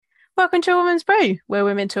Welcome to a Woman's Brew, where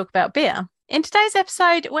women talk about beer. In today's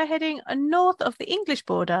episode, we're heading north of the English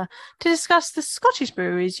border to discuss the Scottish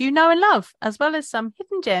breweries you know and love, as well as some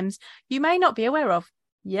hidden gems you may not be aware of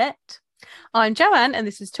yet. I'm Joanne, and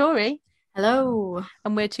this is Tori. Hello.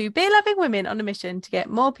 And we're two beer-loving women on a mission to get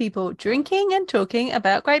more people drinking and talking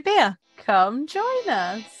about great beer. Come join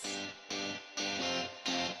us.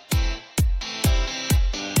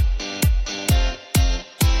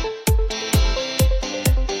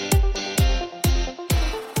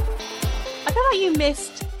 I feel like you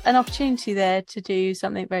missed an opportunity there to do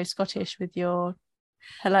something very Scottish with your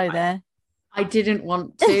hello there. I didn't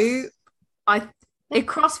want to. It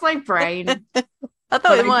crossed my brain. I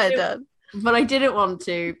thought it might have done. But I didn't want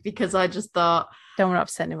to because I just thought, don't want to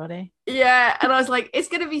upset anybody. Yeah, and I was like, it's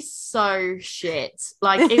going to be so shit.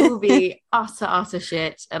 Like, it will be utter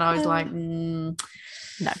shit. And I was like, No.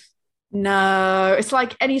 No. It's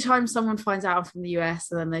like anytime someone finds out I'm from the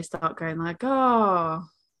US and then they start going like, oh,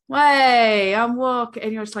 way, I'm walking.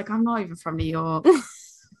 And you're just like, I'm not even from New York.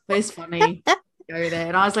 But it's funny. Go there.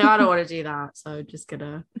 And I was like, I don't want to do that. So I'm just going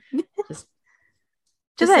to just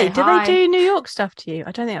Do they do New York stuff to you?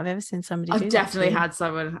 I don't think I've ever seen somebody do that. I've definitely had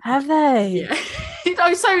someone. Have they? Yeah.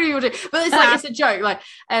 Oh, so many people do. But it's like, it's a joke. Like,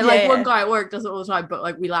 and one guy at work does it all the time, but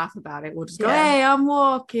like we laugh about it. We'll just go, hey, I'm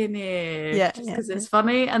walking here. Yeah. Just because it's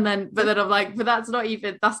funny. And then, but then I'm like, but that's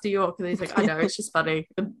New York. And he's like, I know, it's just funny.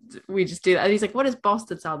 And we just do that. And he's like, what does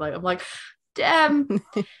Boston sound like? I'm like,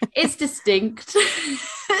 it's distinct.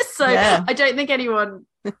 So I don't think everyone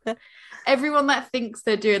that thinks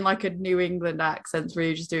they're doing like a New England accent's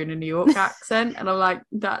really just doing a New York accent. And I'm like,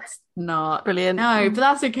 that's not brilliant. No, but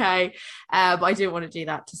that's okay. But I didn't want to do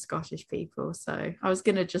that to Scottish people. So I was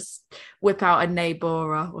going to just whip out a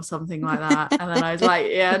neighbora or something like that. And then I was like,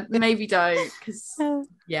 yeah, maybe don't. Because,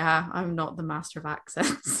 I'm not the master of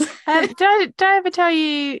accents. Did I ever tell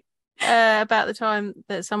you about the time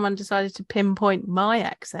that someone decided to pinpoint my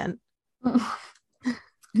accent?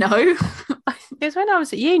 No. It was when I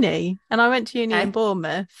was at uni, and I went to uni in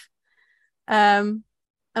Bournemouth. And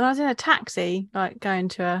I was in a taxi, like going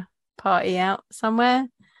to a party out somewhere.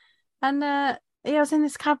 And I was in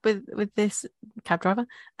this cab with this cab driver,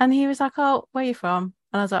 and he was like, oh, where are you from?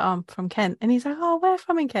 And I was like, oh, I'm from Kent. And he's like, oh, where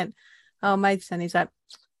from in Kent? Oh, Maidstone. He's like,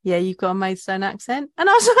 yeah, you've got a Maidstone accent. And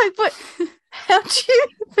I was like, but how do you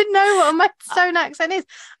even know what a Maidstone accent is?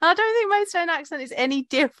 And I don't think Maidstone accent is any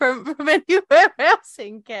different from anywhere else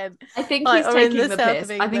in Kent. I think he's taking the piss.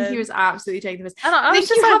 I think he was absolutely taking the piss. And I was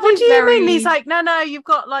just like, what do you mean? He's like, no, you've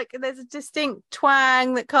got like, there's a distinct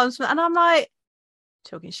twang that comes from, and I'm like,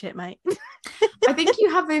 talking shit, mate. I think you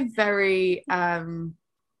have a very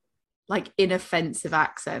like inoffensive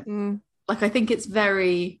accent. Like, I think it's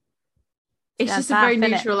very, it's just a very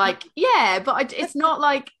neutral, like, but it's not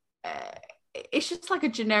like, it's just like a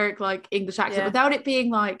generic like English accent without it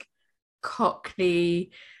being like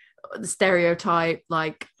Cockney, the stereotype,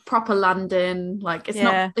 like proper London. Like it's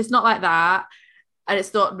not like that, and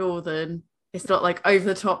it's not Northern. It's not like over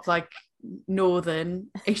the top like Northern.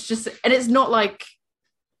 It's just, and it's not like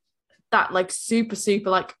that like super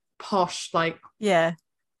like posh like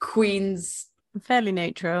Queen's. Fairly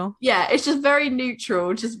neutral. Yeah, it's just very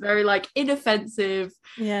neutral, just very like inoffensive.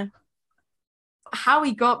 Yeah. How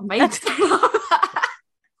he got Maidstone.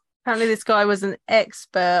 Apparently this guy was an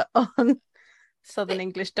expert on Southern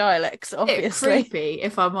English dialects, obviously. Bit creepy,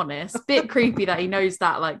 if I'm honest. Bit creepy that he knows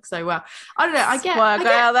that like so well. I don't know. I got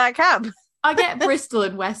out of that cab. I get Bristol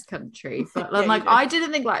and West Country, but I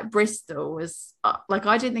didn't think like Bristol was like,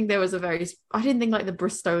 I didn't think like the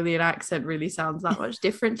Bristolian accent really sounds that much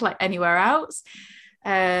different to like anywhere else.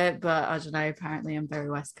 But I don't know, apparently I'm very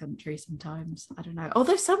West Country sometimes. I don't know.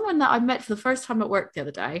 Although someone that I met for the first time at work the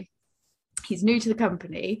other day, he's new to the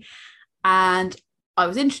company, and I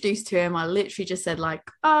was introduced to him. I literally just said like,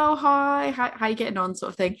 oh, hi, how you getting on, sort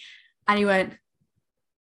of thing. And he went,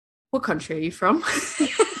 what country are you from?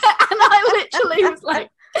 And I literally was like,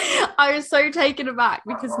 I was so taken aback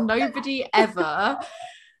because nobody ever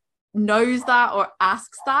knows that or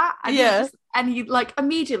asks that. And he like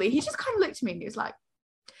immediately, he just kind of looked at me and he was like,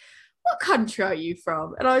 what country are you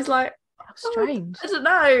from? And I was like, strange. I don't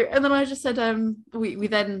know. And then I just said, we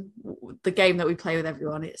then, the game that we play with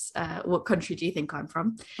everyone, it's what country do you think I'm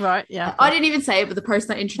from? Right, yeah. I didn't even say it, but the person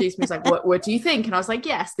that introduced me was like, what do you think? And I was like,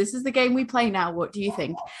 yes, this is the game we play now. What do you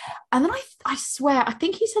think? And then I swear, I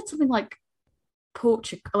think he said something like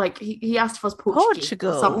Portugal, like he asked if I was Portuguese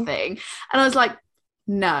or something. And I was like,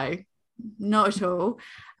 no, not at all.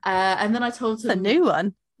 And then I told him. It's a new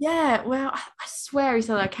one. Yeah, well, I swear he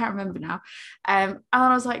said that. I can't remember now. And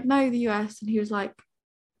I was like, no, the US. And he was like,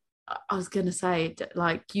 I was gonna say,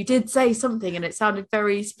 like, you did say something and it sounded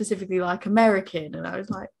very specifically like American, and I was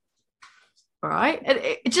like, all right. And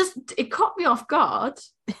it caught me off guard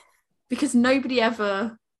because nobody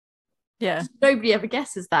ever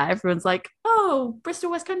guesses that. Everyone's like, oh,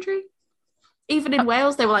 Bristol West Country. Even in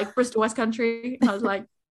Wales, they were like Bristol West Country, and I was like,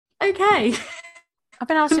 okay. I've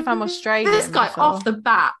been asked if I'm Australian. This guy before. off the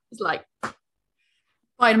bat is like,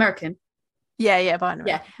 by an American. Yeah, by an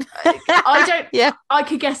American. Yeah. I don't. Yeah. I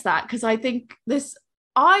could guess that because I think this.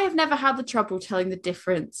 I have never had the trouble telling the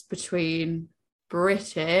difference between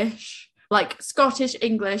British, like Scottish,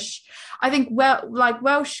 English. I think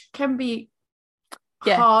Welsh can be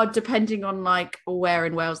hard depending on like where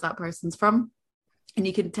in Wales that person's from, and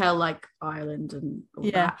you can tell like Ireland and all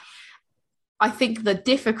that. I think the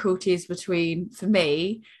difficulties between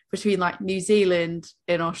like New Zealand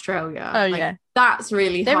and Australia, that's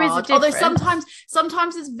really there hard. Is a although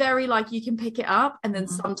sometimes it's very like you can pick it up, and then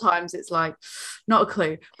sometimes it's like not a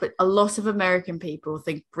clue. But a lot of American people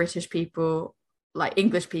think British people, like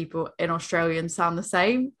English people in Australian, sound the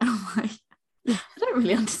same, and I'm like, I don't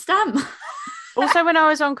really understand that. Also, when I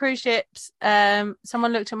was on cruise ships,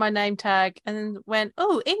 someone looked at my name tag and went,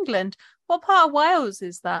 "Oh, England. What part of Wales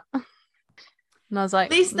is that?" And I was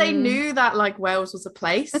like, at least they knew that like Wales was a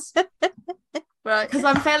place. Right. Because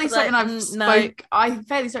I'm fairly certain I'm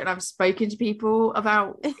fairly certain I've spoken to people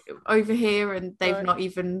about over here, and they've not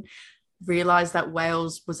even realised that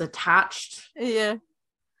Wales was attached. Yeah.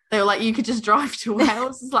 They were like, you could just drive to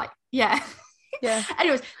Wales. It's like, yeah. Yeah.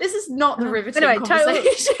 Anyways, this is not the riveting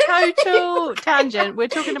conversation. Total tangent. We're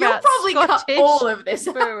talking about probably Scottish cut all of this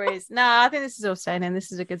breweries. No, I think this is all staying in.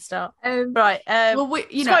 This is a good start. Right. Well,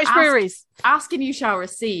 Scottish breweries. Ask and you shall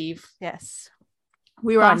receive. Yes.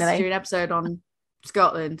 We were asked to do an episode on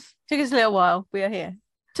Scotland. Took us a little while. We are here.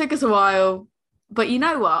 Took us a while. But you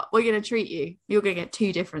know what? We're going to treat you. You're going to get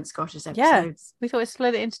 2 different Scottish episodes. Yeah. We thought we'd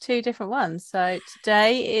split it into 2 different ones. So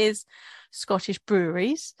today is Scottish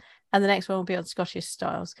breweries. And the next one will be on Scottish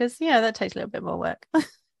styles because, that takes a little bit more work. I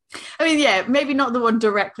mean, maybe not the one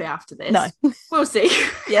directly after this. No. We'll see.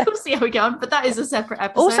 Yeah. We'll see how we go on. But that is a separate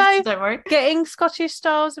episode, also, so don't worry. Getting Scottish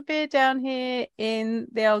styles of beer down here in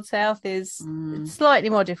the Old South is slightly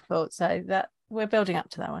more difficult. So that we're building up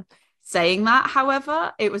to that one. Saying that,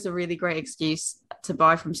 however, it was a really great excuse to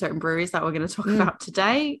buy from certain breweries that we're going to talk about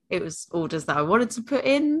today. It was orders that I wanted to put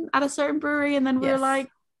in at a certain brewery. And then we were like,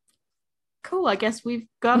 cool, I guess we've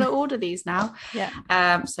got to order these now.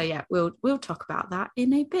 We'll talk about that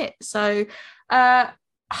in a bit. So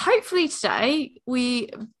hopefully today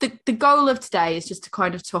the goal of today is just to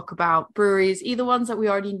kind of talk about breweries, either ones that we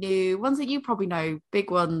already knew, ones that you probably know, big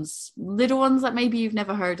ones, little ones that maybe you've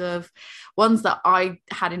never heard of, ones that I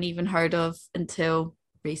hadn't even heard of until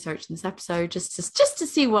researching this episode, just to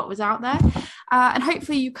see what was out there, and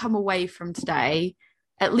hopefully you come away from today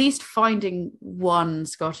at least finding one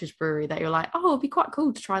Scottish brewery that you're like, oh, it'd be quite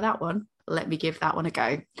cool to try that one. Let me give that one a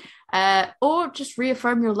go. Or just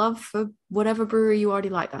reaffirm your love for whatever brewery you already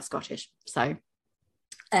like that's Scottish. So,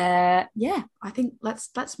 I think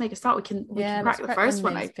let's make a start. We can crack the first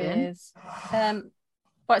one open.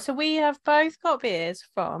 Right, so we have both got beers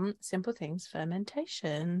from Simple Things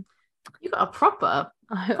Fermentation. You got a proper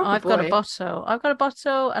I've got a bottle. I've got a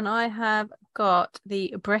bottle, and I have got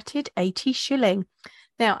the Bretted 80 shilling.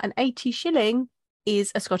 Now, an 80 shilling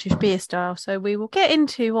is a Scottish beer style, so we will get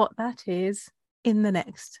into what that is in the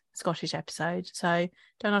next Scottish episode. So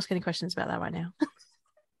don't ask any questions about that right now.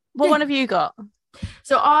 What one have you got?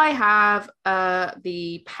 So I have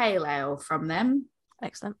the pale ale from them.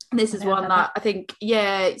 Excellent. This is one that I think,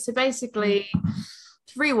 so basically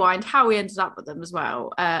to rewind how we ended up with them as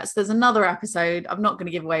well. So there's another episode. I'm not going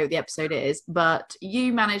to give away what the episode is, but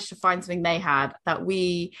you managed to find something they had that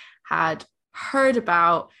we had heard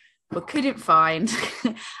about but couldn't find.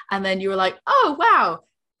 And then you were like, oh, wow,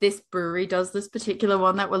 this brewery does this particular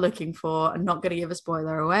one that we're looking for. I'm not going to give a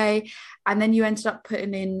spoiler away. And then you ended up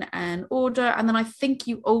putting in an order. And then I think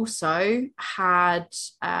you also had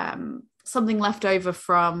something left over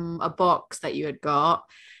from a box that you had got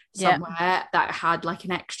somewhere that had like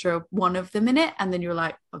an extra one of them in it. And then you were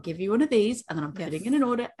like, I'll give you one of these. And then I'm putting in an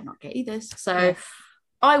order and I'll get you this. So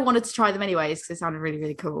I wanted to try them anyways because they sounded really,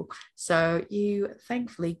 really cool. So you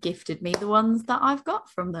thankfully gifted me the ones that I've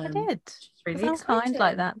got from them. I did. Really sounds kind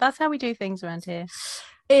like that. That's how we do things around here.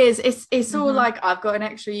 It's all like, I've got an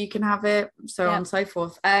extra, you can have it, so on and so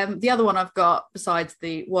forth. The other one I've got, besides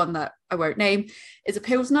the one that I won't name, is a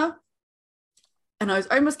Pilsner. And I was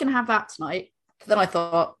almost going to have that tonight. But then I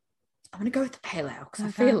thought, I'm going to go with the pale ale because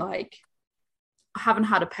I feel like I haven't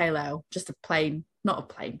had a pale ale, just a plain, not a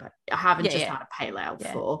plain, but I haven't had a pale ale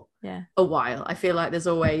for a while. I feel like there's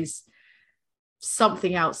always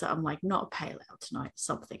something else that I'm like, not a pale ale tonight,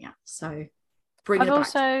 something else. So bring I've it back.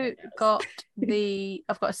 Also got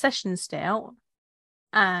I've got a session stout,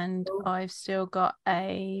 and I've still got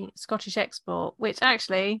a Scottish export, which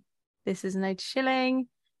actually this is an 80 shilling.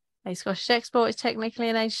 A Scottish export is technically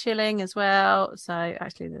an 80 shilling as well. So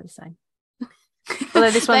actually they're the same.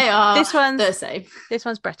 Although this one's the same. This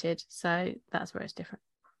one's Bretted, so that's where it's different.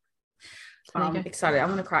 So I'm excited. I'm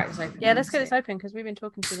gonna crack this open. Yeah, let's get this open because we've been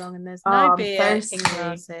talking too long and there's no beer in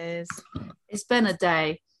glasses. It's been a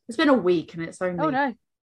day. It's been a week and it's only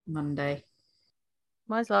Monday.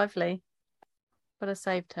 Mine's lively, but I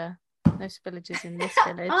saved her. No spillages in this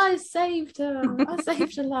village. I saved her. I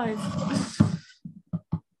saved her life.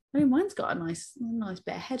 Oh, mine's got a nice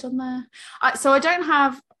bit of head on there. So I don't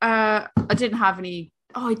have. I didn't have any.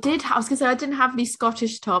 Oh, I did. I was gonna say I didn't have any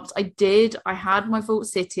Scottish tops. I did. I had my Vault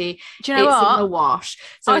City. Do you know what? In the wash.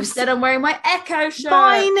 So instead, I'm wearing my Echo shirt.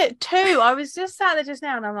 Mine too. I was just sat there just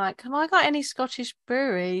now, and I'm like, have I got any Scottish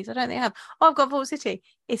breweries? I don't think I have. Oh, I've got Vault City.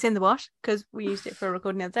 It's in the wash because we used it for a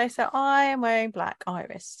recording the other day. So I am wearing Black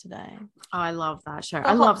Iris today. I love that shirt.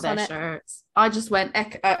 I love their shirts. I just went.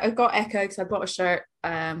 I got Echo because I bought a shirt.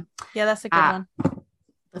 Yeah, that's a good one.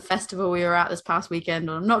 The festival we were at this past weekend,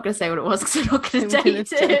 and I'm not going to say what it was because I'm not going to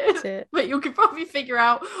date it, but you could probably figure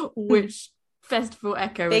out which festival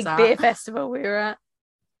Echo was at. Big beer festival we were at.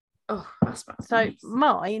 Oh, that's nice.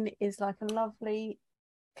 Mine is like a lovely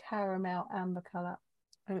caramel amber colour,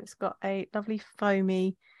 and it's got a lovely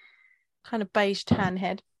foamy kind of beige tan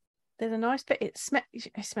head. There's a nice bit. It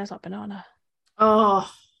smells like banana. Oh,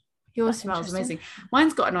 yours smells amazing.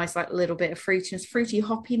 Mine's got a nice like little bit of fruitiness, fruity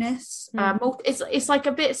hoppiness. It's like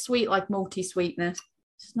a bit sweet, like malty sweetness.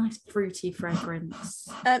 It's nice fruity fragrance.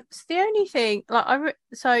 So the only thing, like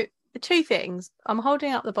so the two things. I'm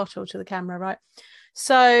holding up the bottle to the camera, right?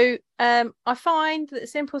 So I find that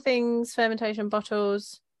Simple Things fermentation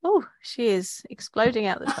bottles. Oh, she is exploding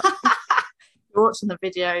out the top. You're watching the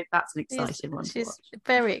video. That's an exciting one. She's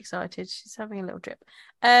very excited. She's having a little drip.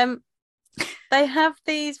 They have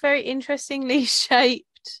these very interestingly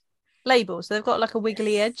shaped labels. So they've got like a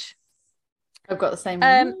wiggly edge. I've got the same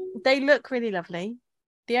one. They look really lovely.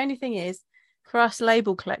 The only thing is, for us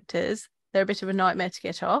label collectors, they're a bit of a nightmare to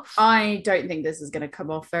get off. I don't think this is going to come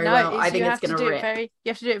off very well. I think it's going to rip. You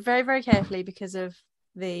have to do it very, very carefully because of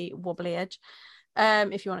the wobbly edge,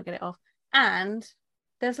 if you want to get it off. And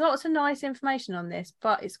there's lots of nice information on this,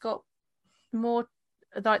 but it's got more,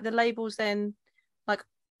 like the labels then, like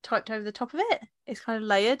typed over the top of it. It's kind of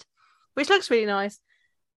layered, which looks really nice,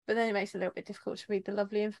 but then it makes it a little bit difficult to read the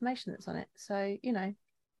lovely information that's on it. So,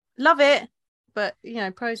 love it, but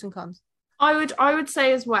pros and cons. I would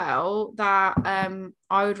say as well that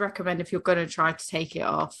I would recommend, if you're going to try to take it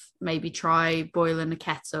off, maybe try boiling a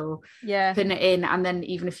kettle, putting it in, and then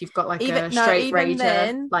even if you've got like a straight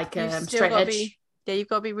rager, like a straight edge. You've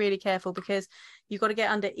got to be really careful because you've got to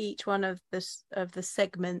get under each one of the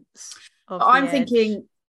segments of I'm thinking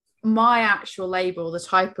my actual label, the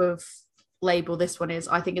type of label this one is,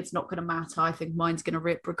 I think it's not going to matter. I think mine's going to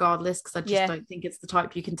rip regardless because I just don't think it's the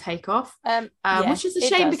type you can take off, which is a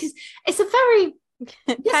shame because it's a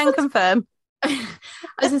very confirm. I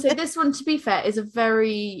was going to say, this one, to be fair, is a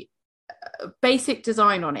very basic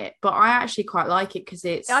design on it, but I actually quite like it because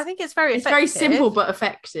I think it's very simple but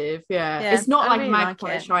effective. It's not like really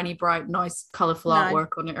magpie, shiny, bright, nice, colourful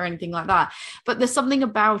artwork on it or anything like that. But there's something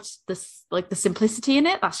about this, like the simplicity in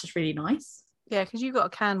it, that's just really nice. Yeah, because you've got a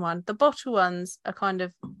can one. The bottle ones are kind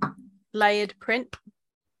of layered print.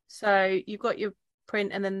 So you've got your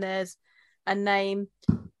print and then there's a name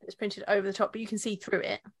that's printed over the top, but you can see through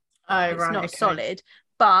it. It's not solid,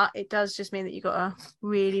 but it does just mean that you've got to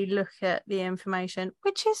really look at the information,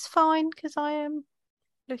 which is fine because I am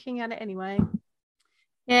looking at it anyway.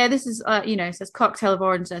 Yeah, this is, it says cocktail of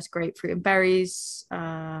orange zest, grapefruit and berries,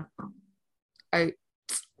 oat,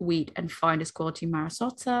 wheat and finest quality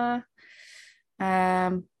marisota.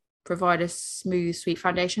 Provide a smooth, sweet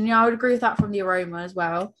foundation. Yeah, I would agree with that from the aroma as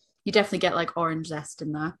well. You definitely get like orange zest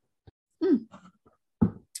in there.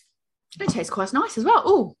 It tastes quite nice as well.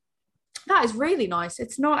 Oh, that is really nice.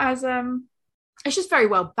 It's not as it's just very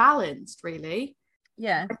well balanced, really.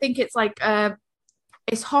 Yeah, I think it's like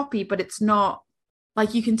it's hoppy, but it's not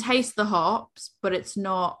like, you can taste the hops, but it's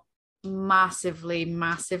not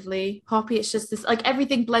massively hoppy. It's just this, like,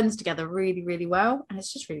 everything blends together really, really well, and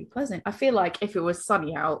it's just really pleasant. I feel like if it was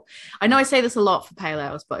sunny out, I know I say this a lot for pale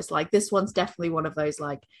ales, but it's like this one's definitely one of those,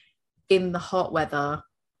 like, in the hot weather,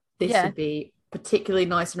 this would be particularly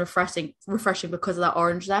nice and refreshing because of that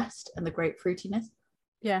orange zest and the grapefruitiness.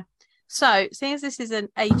 Yeah. So seeing as this is an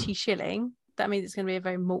 80 shilling, that means it's going to be a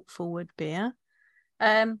very malt forward beer,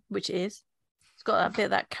 which it is. It's got that bit of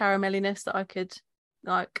that caramelliness that I could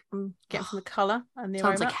like get from the colour and the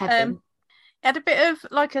Sounds aroma. like heaven. It had a bit of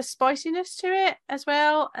like a spiciness to it as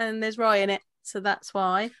well, and there's rye in it, so that's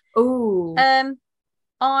why. Oh,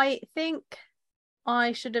 I think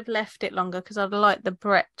I should have left it longer because I'd like the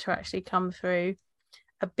Brett to actually come through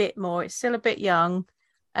a bit more. It's still a bit young,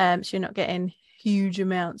 so you're not getting huge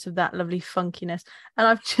amounts of that lovely funkiness. And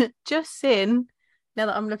I've just seen, now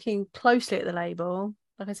that I'm looking closely at the label,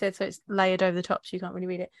 like I said, so it's layered over the top, so you can't really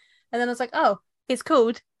read it. And then I was like, oh, it's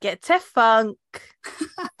called Get to Funk.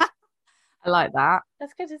 I like that.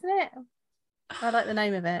 That's good, isn't it? I like the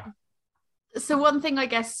name of it. So one thing, I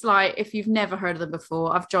guess, like if you've never heard of them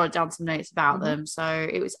before, I've jotted down some notes about them. So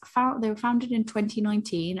they were founded in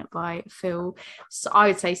 2019 by Phil. So I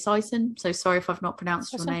would say Sison. So sorry if I've not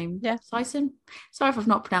pronounced your name. Yeah, Sison. Sorry if I've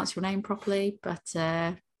not pronounced your name properly, but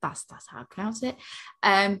that's how I pronounce it.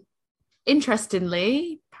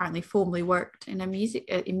 Interestingly, apparently formerly worked in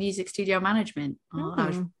music studio management. That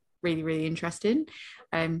was really, really interesting.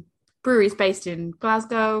 Breweries based in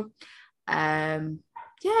Glasgow.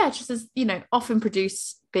 Just as often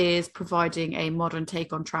produce beers providing a modern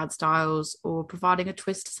take on trad styles or providing a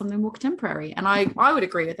twist to something more contemporary. And I would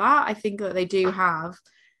agree with that. I think that they do have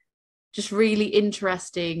just really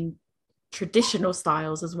interesting traditional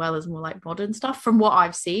styles as well as more like modern stuff from what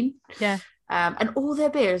I've seen. Yeah. And all their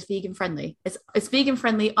beer is vegan friendly. It's vegan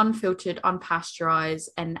friendly, unfiltered, unpasteurized,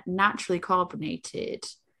 and naturally carbonated.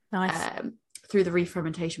 Nice. Through the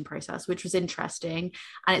re-fermentation process, which was interesting.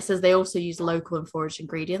 And it says they also use local and foraged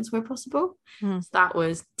ingredients where possible. So that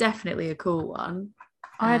was definitely a cool one.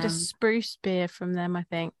 I had a spruce beer from them, I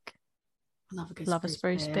think. Love a good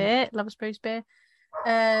spruce beer. Love a spruce beer.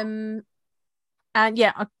 And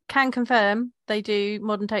yeah, I can confirm they do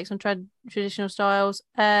modern takes on traditional styles.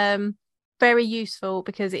 Very useful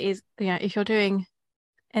because it is, if you're doing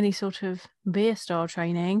any sort of beer style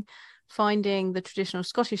training, finding the traditional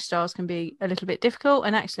Scottish styles can be a little bit difficult.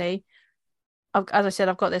 And actually, as I said,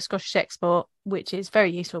 I've got their Scottish export, which is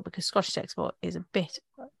very useful because Scottish export is a bit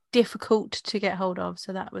difficult to get hold of.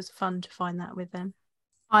 So that was fun to find that with them.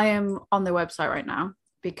 I am on their website right now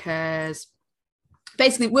because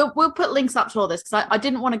basically we'll put links up to all this because I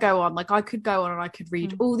didn't want to go on. Like I could go on and I could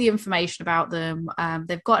read all the information about them.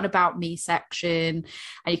 They've got an About Me section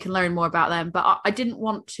and you can learn more about them. But I didn't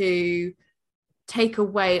want to take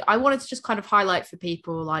away. I wanted to just kind of highlight for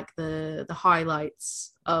people like the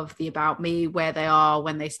highlights of the About Me, where they are,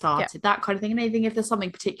 when they started, that kind of thing. And anything, if there's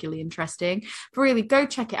something particularly interesting, but really go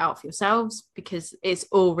check it out for yourselves because it's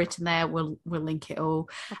all written there. We'll link it all.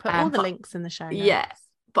 I'll put all the links in the show notes. Yeah,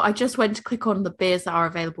 but I just went to click on the beers that are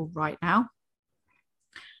available right now.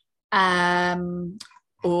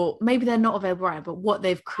 Or maybe they're not available right now, but what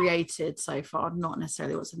they've created so far, not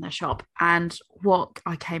necessarily what's in their shop. And what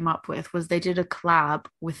I came up with was they did a collab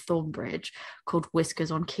with Thornbridge called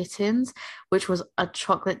Whiskers on Kittens, which was a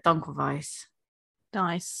chocolate Dunkelweiss.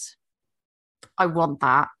 Nice. I want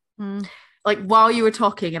that. Like while you were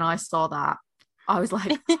talking and I saw that, I was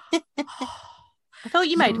like, I thought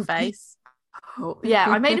you made a face. Yeah,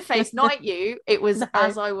 I made a face, not at you. It was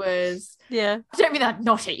as I was. Yeah, I don't mean that.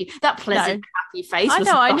 Not at you. That pleasant, happy face. I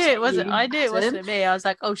know. I knew it wasn't. I knew it wasn't me. I was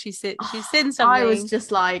like, oh, she's seen something. I was just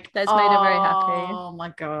like, that's made her very happy. Oh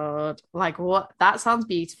my god! Like what? That sounds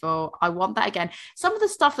beautiful. I want that again. Some of the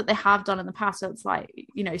stuff that they have done in the past, so it's like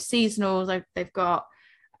seasonals. Like they've got.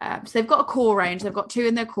 So they've got a core range. They've got two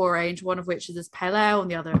in their core range. One of which is this pale ale, and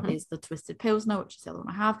the other is the Twisted Pilsner, which is the other one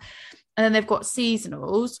I have. And then they've got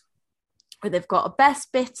seasonals. Where they've got a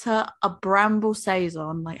best bitter, a bramble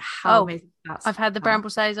saison. Like how amazing that's. I've had the bramble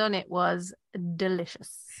saison. It was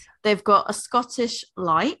delicious. They've got a Scottish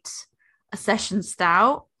light, a session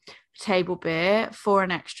stout, table beer, for an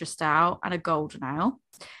extra stout, and a golden ale.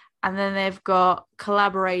 And then they've got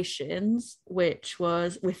collaborations, which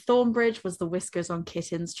was with Thornbridge was the Whiskers on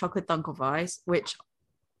Kittens chocolate Dunkelweiss, which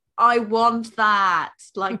I want that.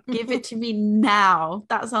 Like, give it to me now.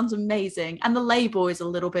 That sounds amazing. And the label is a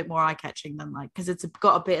little bit more eye-catching than because it's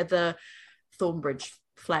got a bit of the Thornbridge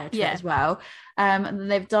flair to it as well. And then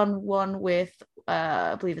they've done one with,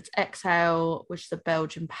 I believe it's Exhale, which is a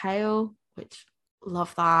Belgian pale, which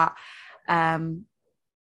love that.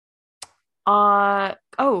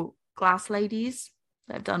 Glass Ladies.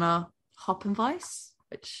 They've done a Hop and Vice,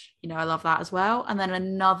 which, I love that as well. And then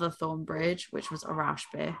another Thornbridge, which was a Rausch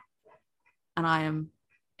beer. And I am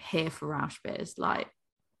here for Rausch beers. Like,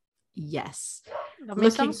 yes.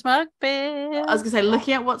 Some smug beer. I was going to say,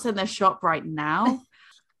 looking at what's in their shop right now.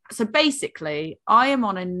 So basically, I am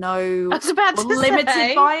on a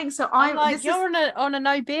limited buying. So I'm like, you're on a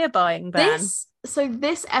no beer buying ban.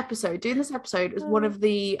 this episode, doing this episode was one of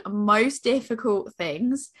the most difficult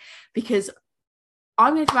things, because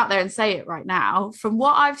I'm going to come out there and say it right now. From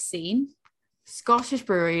what I've seen, Scottish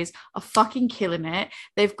breweries are fucking killing it.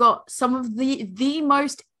 They've got some of the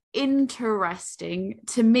most interesting,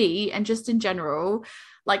 to me, and just in general,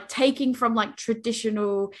 like taking from like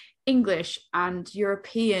traditional English and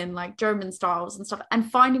European, like German styles and stuff,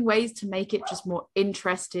 and finding ways to make it just more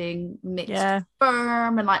interesting, mixed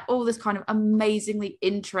firm, and like all this kind of amazingly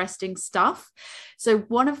interesting stuff. So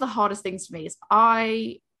one of the hardest things for me is,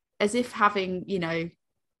 as if having, you know,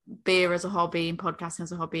 beer as a hobby and podcasting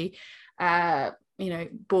as a hobby, you know,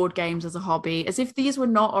 board games as a hobby, as if these were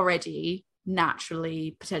not already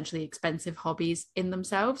naturally potentially expensive hobbies in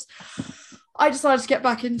themselves, I decided to get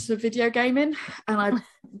back into video gaming, and I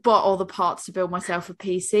bought all the parts to build myself a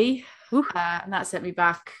PC, and that sent me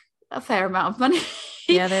back a fair amount of money.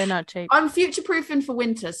 Yeah, they're not cheap. I'm future proofing for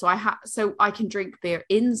winter, so I can drink beer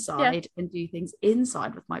inside and do things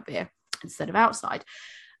inside with my beer instead of outside.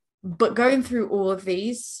 But going through all of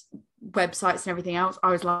these websites and everything else,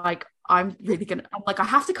 I was like, I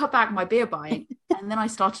have to cut back my beer buying. And then I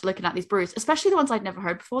started looking at these brews, especially the ones I'd never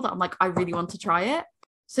heard before, that I'm like, I really want to try it.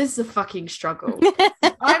 So this is a fucking struggle.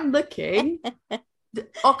 I'm looking. The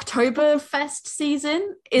Oktoberfest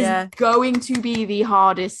season is going to be the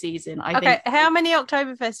hardest season, I think. Okay, how many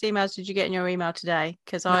Oktoberfest emails did you get in your email today?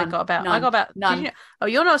 Because I got about none.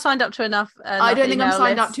 You're not signed up to enough. I don't think I'm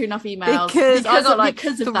signed up to enough emails because I got like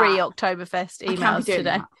 3 Oktoberfest emails today.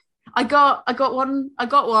 That. I got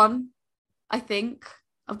one. I think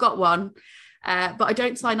I've got one, but I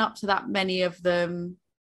don't sign up to that many of them,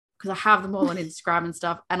 because I have them all on Instagram and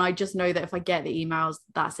stuff, and I just know that if I get the emails,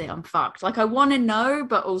 that's it, I'm fucked. Like, I want to know,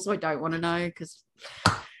 but also I don't want to know, because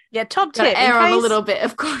top tip, err on a little bit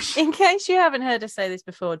of caution. In case you haven't heard us say this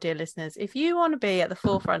before, dear listeners, if you want to be at the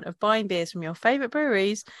forefront of buying beers from your favourite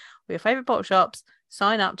breweries or your favourite bottle shops,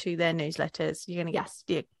 sign up to their newsletters. You're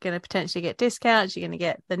going to potentially get discounts. You're going to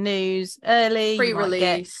get the news early,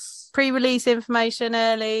 pre-release information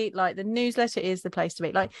early. Like, the newsletter is the place to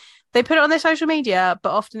be. Like, they put it on their social media,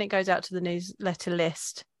 but often it goes out to the newsletter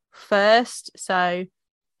list first. So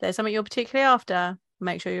there's something you're particularly after,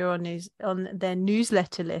 make sure you're on their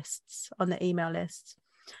newsletter lists, on the email lists.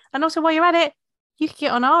 And also, while you're at it, you can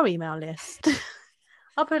get on our email list.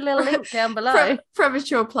 I'll put a little link down below.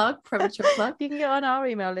 Premature plug. You can get on our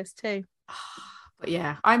email list too. But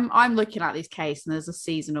yeah, I'm looking at these case, and there's a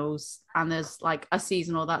seasonals, and there's like a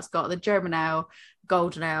seasonal that's got the German ale,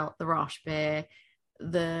 golden ale, the Roche beer,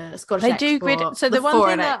 the Scottish they export, do grid. So the one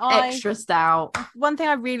thing that extra stout. One thing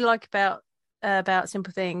I really like about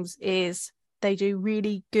Simple Things is they do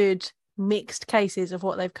really good mixed cases of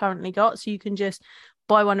what they've currently got, so you can just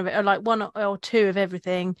buy one of it, or like one or two of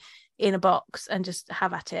everything in a box, and just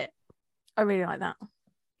have at it. I really like that.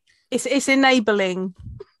 It's enabling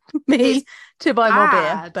me to buy more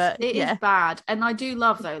beer, but it is bad. And I do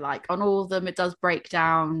love, though, like on all of them it does break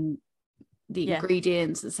down the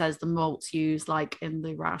ingredients. It says the malts used, like in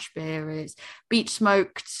the Rash beer is beech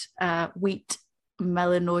smoked, wheat,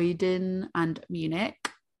 melanoidin, and Munich.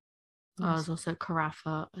 There's also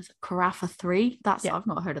Carafa. Is it Carafa 3? I've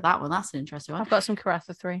not heard of that one. That's an interesting one. I've got some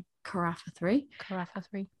Carafa 3. Carafa 3.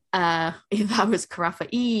 If that was Carafa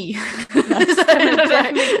E. Carafa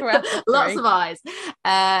Lots of eyes.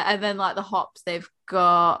 And then like the hops, they've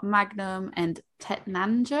got Magnum and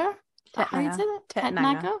Tettnanger. How do you say that?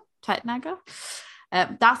 Tettnanger.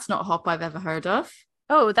 That's not a hop I've ever heard of.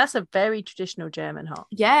 Oh, that's a very traditional German hop.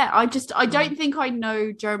 Yeah, I don't think I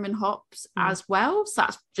know German hops as well. So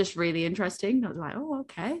that's just really interesting. I was like, oh,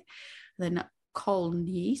 okay. And then Koln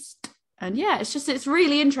yeast. And yeah, it's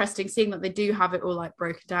really interesting seeing that they do have it all like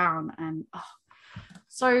broken down, and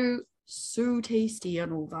so tasty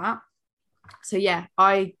and all that. So yeah,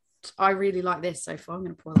 I really like this so far. I'm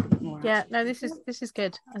going to pour a little bit more. Yeah, no, this is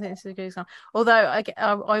good. I think this is a good example. Although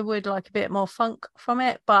I would like a bit more funk from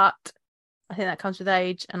it, but I think that comes with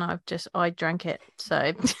age, and I drank it.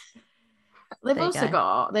 So they've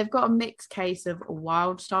got a mixed case of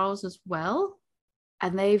wild styles as well,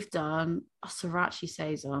 and they've done a Sriracha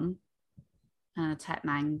saison and a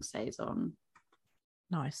Tettnang saison.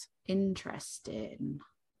 Nice, interesting.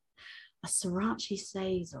 A Sriracha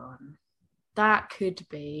saison. That could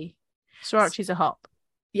be. Sriracha's a hop.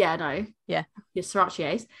 Yeah, no. Yeah.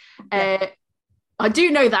 Sriracha is. I do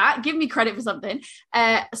know that. Give me credit for something.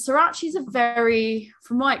 Sriracha's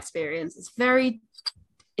from my experience, it's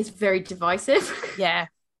very divisive. Yeah.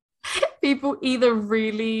 People either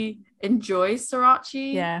really enjoy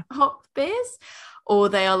Sriracha hop beers, or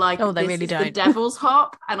they are like, they really don't. The devil's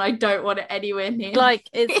hop, and I don't want it anywhere near. Like,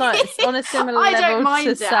 it's on a similar level I don't mind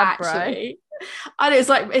to it, Sabro. actually. And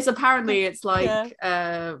it's apparently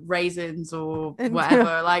raisins or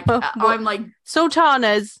whatever. Like I'm like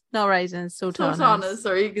sultanas, not raisins, sultanas.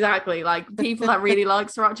 Sorry, exactly. Like people that really like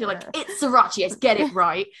sriracha, like it's sriracha, yes, get it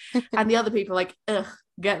right. And the other people are like, ugh,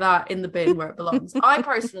 get that in the bin where it belongs. I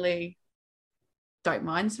personally don't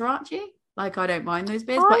mind sriracha. Like I don't mind those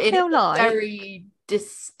beers, but it is very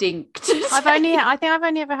distinct. I think I've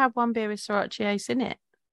only ever had one beer with sriracha Ace in it.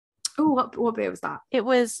 Oh, what beer was that? It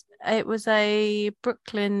was a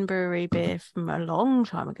Brooklyn Brewery beer from a long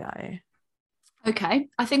time ago. Okay,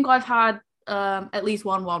 I think I've had at least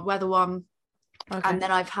one Wild Weather one, and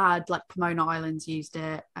then I've had like Pomona Islands used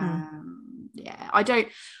it. Yeah, I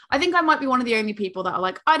think I might be one of the only people that are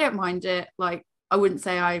like, I don't mind it. Like I wouldn't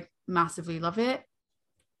say I massively love it,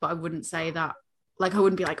 but I wouldn't say that. Like I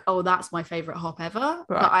wouldn't be like, oh, that's my favorite hop ever.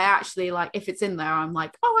 Right. But I actually like if it's in there, I'm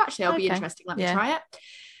like, oh, actually, I'll be interesting. Let me try it.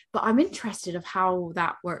 But I'm interested of how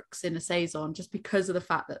that works in a saison, just because of the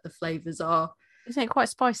fact that the flavors are. Isn't it quite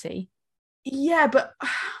spicy? Yeah, but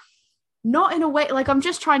not in a way. Like I'm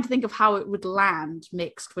just trying to think of how it would land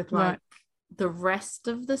mixed with like the rest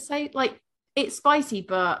of the saison. Like it's spicy,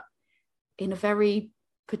 but in a very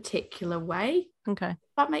particular way. Okay,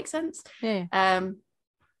 if that makes sense. Yeah.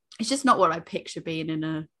 It's just not what I picture being in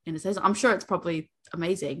a saison. I'm sure it's probably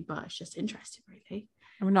amazing, but it's just interesting, really.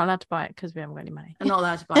 And we're not allowed to buy it because we haven't got any money. I'm not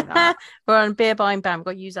allowed to buy that. We're on a beer buying ban. We've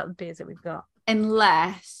got to use up the beers that we've got.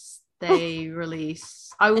 Unless they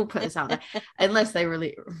release, I will put this out there, unless they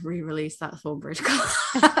re-release that Thornbridge Club.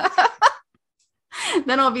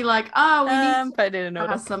 Then I'll be like, we need to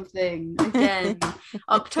have something again.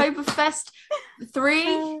 Oktoberfest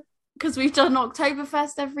 3, because we've done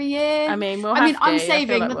Oktoberfest every year. I mean, I'm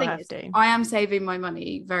saving. The thing is, I am saving my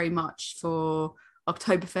money very much for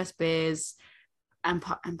Oktoberfest beers and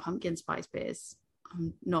pumpkin spice beers.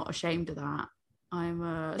 I'm not ashamed of that.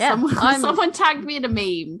 Someone tagged me in a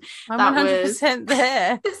meme. I'm 100%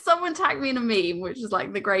 there. Someone tagged me in a meme, which is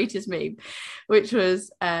like the greatest meme, which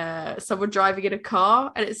was someone driving in a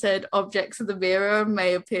car, and it said objects in the mirror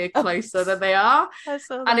may appear closer than they are.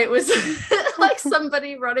 And it was like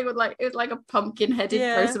somebody running with it was like a pumpkin headed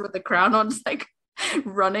person with a crown on, just like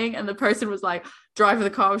running, and the person was like driving the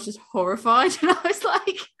car was just horrified, and I was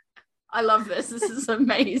like, I love this. This is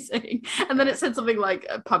amazing. And then it said something like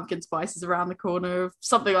pumpkin spices around the corner,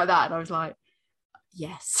 something like that. And I was like,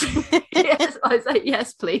 yes. Yes. I was like,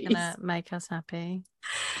 yes, please. Gonna make us happy.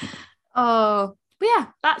 Oh, but yeah,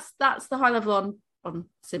 that's the high level on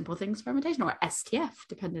simple things fermentation, or STF,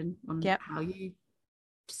 depending on how you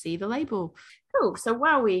see the label. Cool. So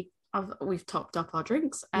while we've topped up our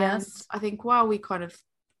drinks, and I think while we kind of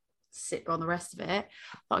sip on the rest of it,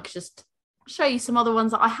 I could just show you some other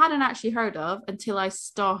ones that I hadn't actually heard of until I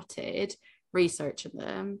started researching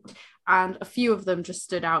them, and a few of them just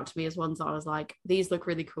stood out to me as ones that I was like, these look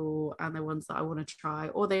really cool, and they're ones that I want to try,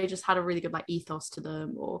 or they just had a really good like ethos to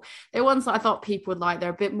them, or they're ones that I thought people would like. They're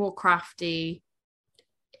a bit more crafty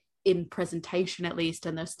in presentation, at least,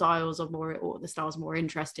 and their styles are more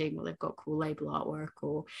interesting, or they've got cool label artwork,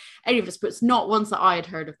 or any of this, but it's not ones that I had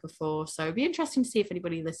heard of before. So it'd be interesting to see if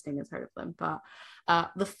anybody listening has heard of them. But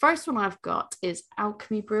the first one I've got is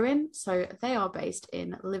Alchemy Brewing. So they are based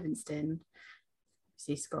in Livingston,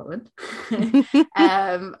 Scotland.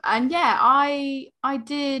 And yeah, I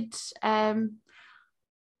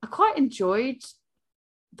quite enjoyed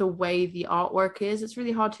the way the artwork is. It's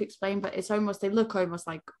really hard to explain, but they look almost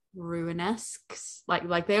like ruinesque,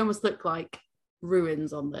 like they almost look like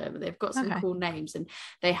ruins on them. They've got some cool names, and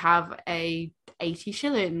they have a 80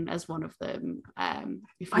 shilling as one of them.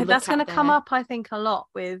 That's going to come up, I think, a lot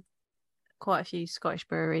with quite a few Scottish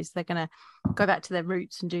breweries. They're going to go back to their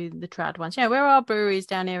roots and do the trad ones. Yeah, where our breweries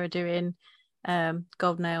down here are doing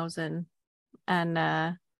gold nails and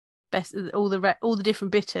best all the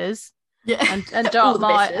different bitters. Yeah, and dark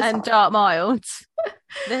milds.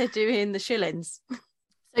 They're doing the shillings.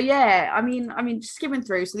 So yeah, I mean, just skimming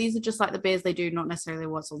through. So these are just like the beers they do, not necessarily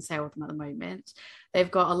what's on sale with them at the moment. They've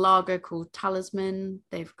got a lager called Talisman.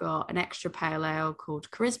 They've got an extra pale ale called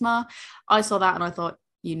Charisma. I saw that and I thought,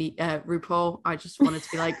 unique, RuPaul. I just wanted to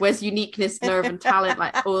be like, where's uniqueness, nerve, and talent?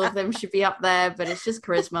 Like all of them should be up there, but it's just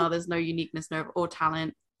charisma. There's no uniqueness, nerve, or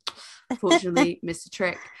talent. Fortunately, Mr.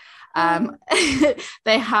 Trick.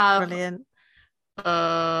 They have brilliant.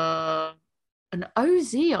 An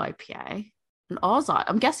OZ IPA, an Oz.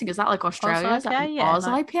 I'm guessing, is that like Australia? Is that an Oz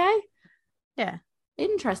IPA? Yeah,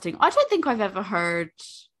 interesting. I don't think I've ever heard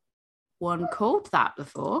one called that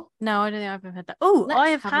before. No, I don't think I've ever had that. Oh,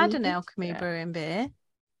 I have had an Alchemy Brewing beer.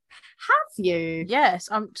 Have you? Yes.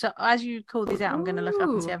 So as you call these out, I'm going to look up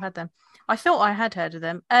and see if I've had them. I thought I had heard of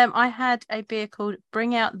them. I had a beer called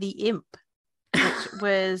Bring Out the Imp.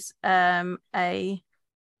 was a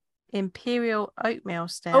Imperial Oatmeal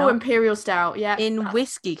Stout. Oh, Imperial Stout, yeah. In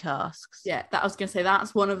whiskey casks. Yeah, that I was going to say,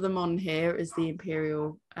 that's one of them on here, is the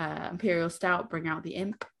Imperial Stout, Bring Out the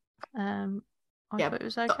Imp. I thought it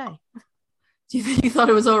was okay. Do you think you thought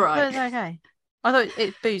it was all right? It was okay. I thought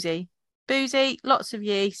it's boozy. Boozy, lots of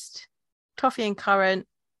yeast, toffee and currant,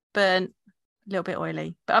 burnt, a little bit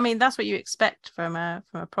oily. But I mean, that's what you expect from a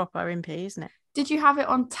proper impy, isn't it? Did you have it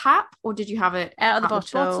on tap or did you have it out of the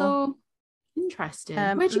bottle? Interesting.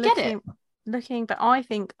 Where'd you get it? But I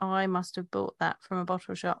think I must have bought that from a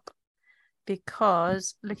bottle shop,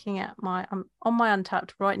 because looking at I'm on my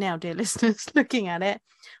Untapped right now, dear listeners, looking at it,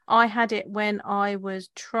 I had it when I was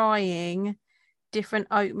trying different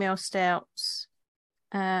oatmeal stouts,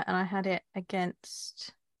 and I had it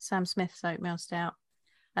against Sam Smith's oatmeal stout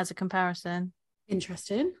as a comparison.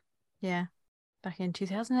 Interesting. Yeah, back in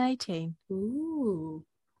 2018. Ooh.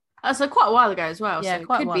 So quite a while ago as well. Yeah, so it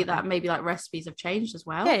could be that maybe like recipes have changed as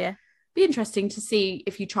well. Yeah. Be interesting to see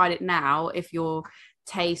if you tried it now, if your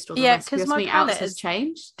taste or the recipe or something else has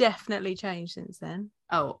changed. Definitely changed since then.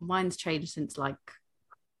 Oh, mine's changed since like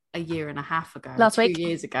a year and a half ago. Last 2 week.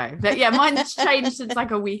 years ago. But yeah, mine's changed since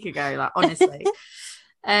like a week ago, like honestly.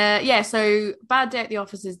 So Bad Day at the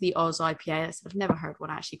Office is the Oz IPA. I've never heard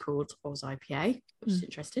one actually called Oz IPA, which is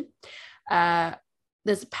interesting.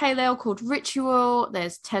 There's a pale ale called Ritual.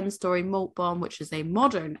 There's 10-Story Malt Bomb, which is a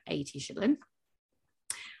modern 80 shilling.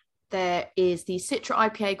 There is the Citra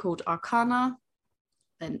IPA called Arcana.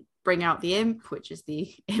 Then Bring Out the Imp, which is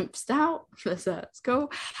the Imp Stout. That's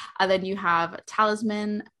cool. And then you have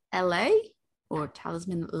Talisman LA or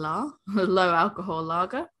Talisman La, low alcohol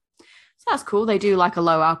lager. So that's cool. They do like a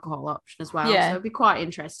low alcohol option as well. Yeah. So it'd be quite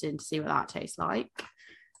interesting to see what that tastes like.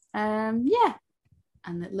 Yeah.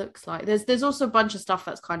 And it looks like there's also a bunch of stuff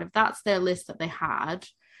that's their list that they had.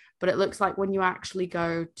 But it looks like when you actually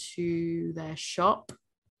go to their shop,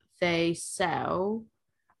 they sell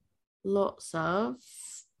lots of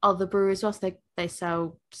other breweries as well. So they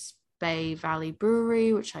sell Spey Valley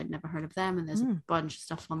Brewery, which I'd never heard of them, and there's a bunch of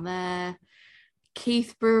stuff on there.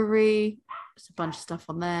 Keith Brewery, there's a bunch of stuff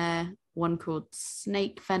on there. One called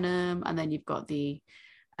Snake Venom, and then you've got the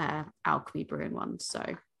Alchemy Brewing one. So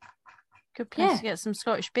good place to get some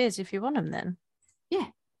Scottish beers if you want them then. Yeah,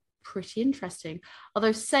 pretty interesting.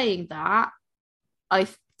 Although saying that, I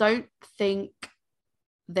don't think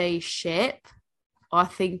they ship. I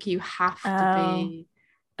think you have to be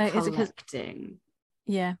collecting.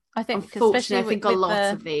 Yeah, I think unfortunately, I think a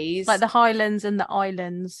lot of these, like the Highlands and the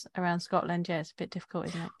islands around Scotland, it's a bit difficult,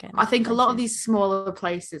 isn't it? I think a lot of these smaller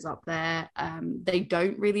places up there, they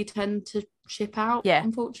don't really tend to ship out,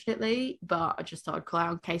 unfortunately. But I just thought I'd call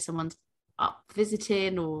out in case someone's up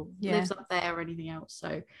visiting or lives up there or anything else.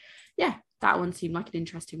 So yeah, that one seemed like an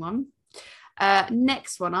interesting one.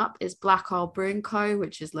 Next one up is Black Isle Brewing Co.,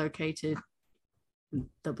 which is located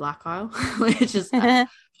the Black Isle, which is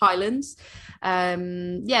Highlands.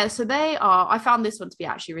 So they are, I found this one to be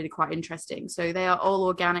actually really quite interesting. So they are all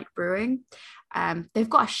organic brewing. They've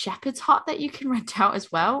got a shepherd's hut that you can rent out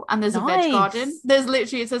as well, and there's a veg garden. There's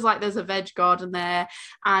literally, it says like there's a veg garden there,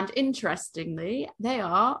 and interestingly they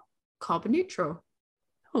are carbon neutral.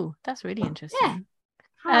 Oh, that's really interesting. Yeah.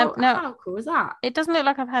 How cool is that? It doesn't look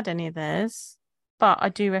like I've had any of theirs, but I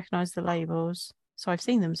do recognize the labels, so I've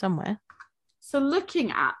seen them somewhere. So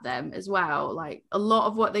looking at them as well, like a lot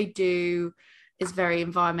of what they do is very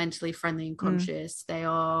environmentally friendly and conscious. They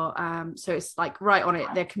are, so it's like right on it,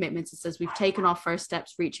 their commitments. It says, we've taken our first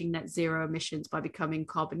steps reaching net zero emissions by becoming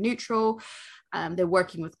carbon neutral. They're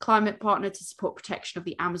working with Climate Partner to support protection of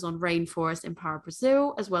the Amazon rainforest in Para,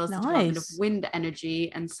 Brazil, as well as the development of wind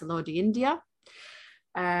energy and Salodi, India.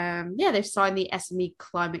 They've signed the SME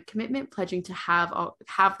climate commitment, pledging to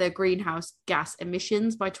have their greenhouse gas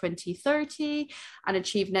emissions by 2030 and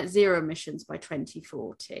achieve net zero emissions by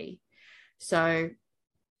 2040. So,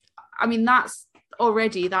 I mean, that's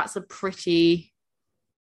a pretty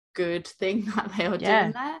good thing that they are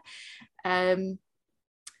doing there.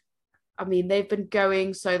 I mean, they've been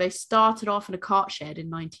going, so they started off in a cart shed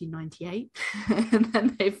in 1998 and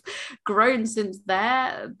then they've grown since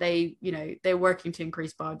there. They're working to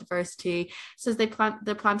increase biodiversity. It says they're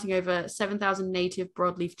planting over 7,000 native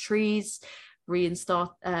broadleaf trees,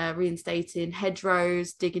 reinstating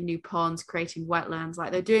hedgerows, digging new ponds, creating wetlands.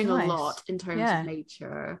 Like they're doing a lot in terms of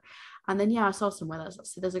nature. And then, I saw somewhere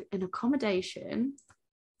so there's an accommodation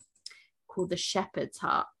called the Shepherd's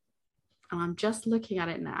Hut. And I'm just looking at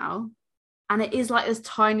it now. And it is like this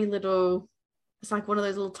tiny little, it's like one of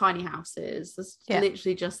those little tiny houses. There's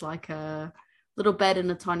literally just like a little bed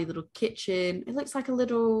and a tiny little kitchen. It looks like a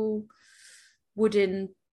little wooden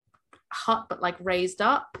hut, but like raised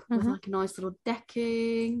up with like a nice little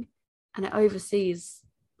decking, and it oversees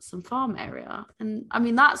some farm area. And I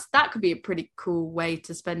mean, that could be a pretty cool way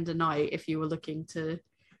to spend a night if you were looking to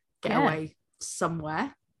get away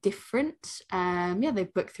somewhere different.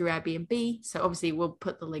 They've booked through Airbnb, so obviously we'll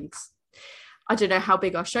put the links. I don't know how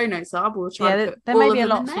big our show notes are, but we'll try to put there all may of be a them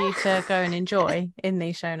lot in for there. you to go and enjoy in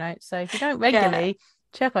these show notes. So if you don't regularly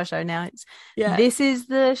check our show notes, this is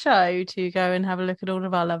the show to go and have a look at all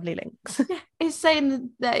of our lovely links. It's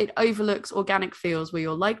saying that it overlooks organic fields where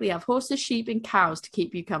you'll likely have horses, sheep, and cows to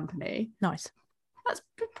keep you company. Nice. That's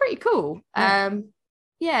pretty cool. I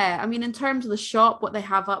mean, in terms of the shop, what they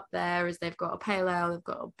have up there is they've got a pale ale, they've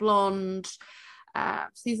got a blonde.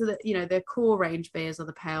 So these are the, their core range beers are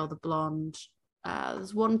the pale, the blonde.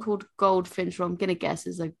 There's one called Goldfinch, what I'm gonna guess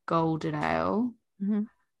is a golden ale.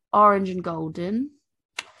 Orange and golden.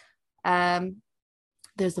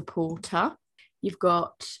 There's a porter. You've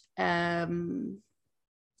got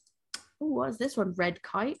what is this one? Red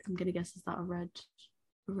Kite. I'm gonna guess, is that a red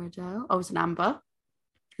ale? Oh, it's an amber.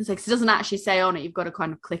 It's like, it doesn't actually say on it. You've got to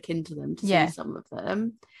kind of click into them to see some of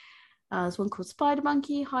them. There's one called Spider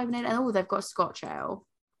Monkey, Hibernate, and they've got a Scotch ale.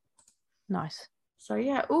 Nice.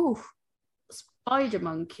 So Spider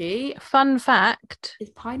Monkey. Fun fact: is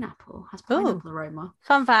pineapple. Has pineapple aroma.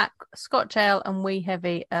 Fun fact: Scotch ale and Wee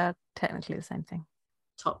Heavy are technically the same thing.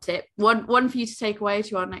 Top tip. One for you to take away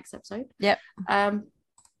to our next episode. Yep.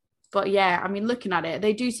 But yeah, I mean, looking at it,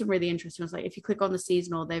 they do some really interesting ones. Like if you click on the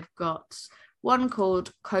seasonal, they've got one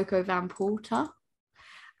called Cocoa Van Porter,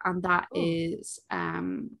 and that is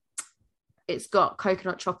it's got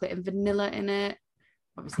coconut chocolate and vanilla in it.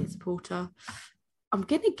 Obviously it's a porter. I'm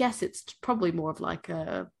gonna guess it's probably more of like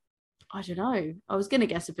I don't know, I was gonna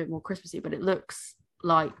guess a bit more Christmassy, but it looks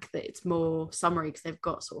like that it's more summery because they've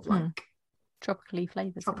got sort of like tropical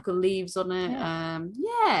flavors, tropical leaves on it.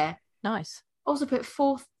 Nice.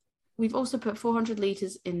 We've also put 400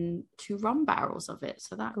 litres in 2 rum barrels of it.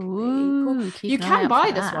 So that could be cool. You can buy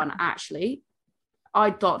this one, actually. I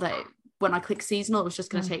thought that when I click seasonal, it was just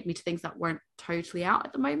going to take me to things that weren't totally out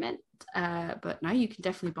at the moment. But no, you can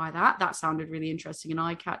definitely buy that. That sounded really interesting and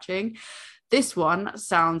eye-catching. This one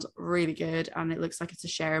sounds really good. And it looks like it's a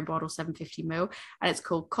sharing bottle, 750ml. And it's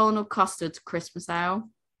called Colonel Custard's Christmas Ale.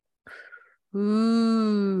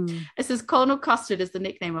 It says Colonel Custard is the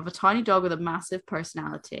nickname of a tiny dog with a massive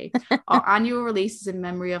personality. Our annual release in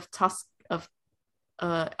memory of Tusker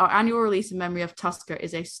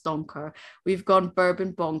is a stonker. We've gone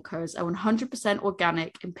bourbon bonkers, a 100%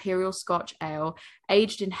 organic imperial Scotch ale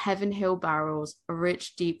aged in Heaven Hill barrels, a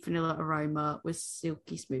rich deep vanilla aroma with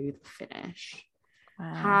silky smooth finish.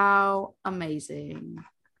 Wow. How amazing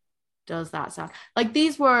does that sound? Like,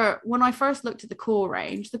 these were, when I first looked at the core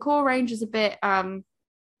range is a bit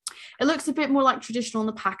it looks a bit more like traditional in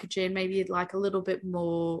the packaging, maybe like a little bit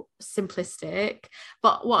more simplistic,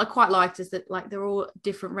 but what I quite liked is that like they're all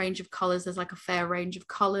different range of colors. There's like a fair range of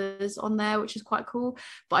colors on there, which is quite cool.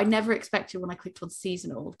 But I never expected when I clicked on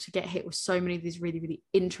seasonal to get hit with so many of these really, really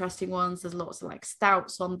interesting ones. There's lots of like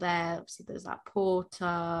stouts on there. Obviously there's that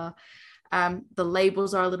porter. The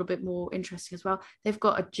labels are a little bit more interesting as well. They've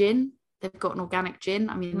got a gin. They've got an organic gin.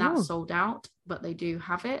 I mean, that's sold out, but they do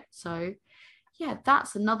have it. So yeah,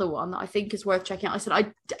 that's another one that I think is worth checking out. I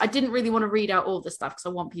said I didn't really want to read out all this stuff because I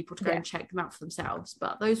want people to go and check them out for themselves.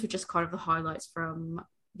 But those were just kind of the highlights from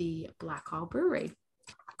the Black Isle Brewery.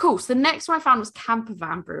 Cool. So the next one I found was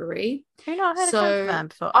Campervan Brewery. Have you not heard of Campervan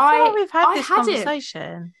before? I feel like we've had this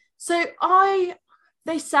conversation. So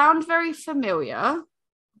they sound very familiar,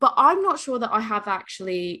 but I'm not sure that I have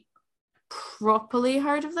actually properly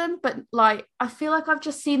heard of them, but like I feel like I've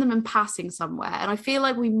just seen them in passing somewhere, and I feel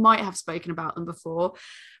like we might have spoken about them before,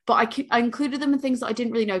 but I included them in things that I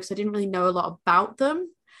didn't really know because I didn't really know a lot about them.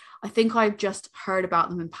 I think I've just heard about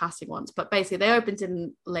them in passing once, but basically they opened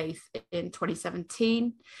in Leith in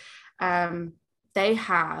 2017. They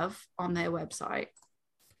have on their website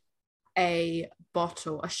a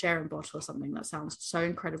sharing bottle or something that sounds so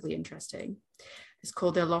incredibly interesting. It's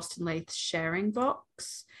called their Lost in Leith sharing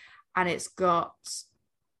box. And it's got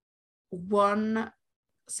 1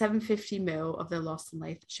 750ml of their Lost in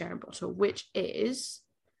Leith sharing bottle, which is,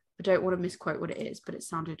 I don't want to misquote what it is, but it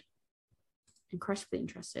sounded incredibly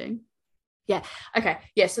interesting. Yeah. Okay.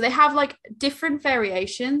 Yeah. So they have like different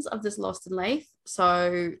variations of this Lost in Leith.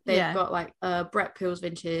 So they've got like Brett Peel's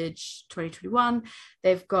Vintage 2021.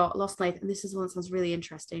 They've got Lost in Leith, and this is one that sounds really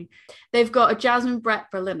interesting. They've got a Jasmine Brett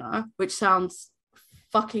Berliner, which sounds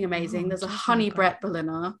fucking amazing. There's a Honey Brett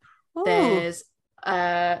Berliner. Ooh. There's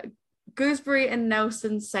Gooseberry and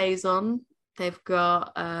Nelson Saison. They've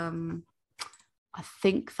got I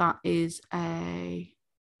think that is a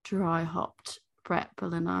dry hopped Brett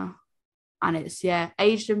Berliner. And it's,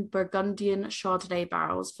 aged in Burgundian Chardonnay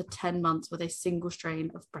barrels for 10 months with a single strain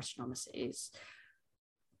of Brettanomyces.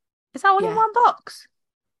 Is that all in one box?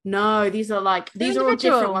 No, these are all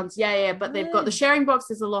different ones. Yeah. But they've got the sharing box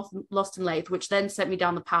is a Lost and Lathe, which then sent me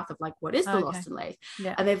down the path of like, what is the Lost and Lathe?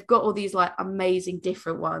 Yeah. And they've got all these like amazing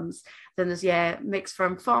different ones. Then there's mixed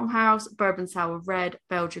from Farmhouse, Bourbon Sour Red,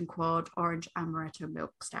 Belgian Quad, Orange Amaretto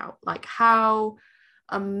Milk Stout. Like how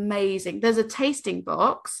amazing. There's a tasting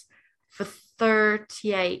box for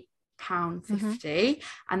 £38.50,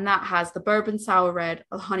 and that has the Bourbon Sour Red,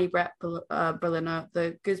 the Honey Brett Berliner,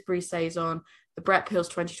 the Gooseberry Saison, the Brett Pils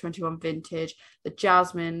 2021 vintage, the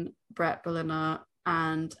Jasmine Brett Berliner,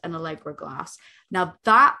 and an Allegra glass. Now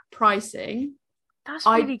that pricing, that's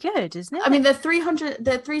really good, isn't it? I mean, they're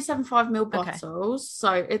 375ml bottles,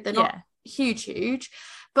 so they're not huge,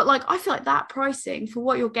 but like I feel like that pricing for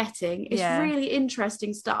what you're getting is really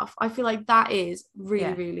interesting stuff. I feel like that is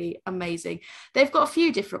really really amazing. They've got a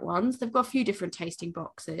few different ones. They've got a few different tasting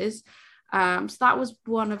boxes. So that was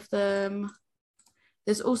one of them.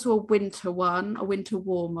 There's also a winter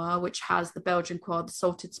warmer, which has the Belgian Quad, the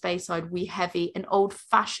Salted Speyside Wee Heavy, and Old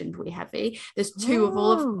Fashioned Wee Heavy. There's two of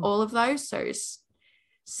all of those, so it's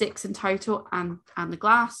 6 in total, and the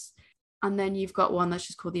glass. And then you've got one that's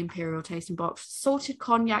just called the Imperial Tasting Box: Salted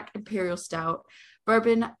Cognac Imperial Stout,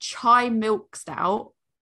 Bourbon Chai Milk Stout,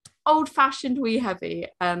 Old Fashioned Wee Heavy,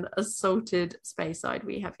 and a Salted Speyside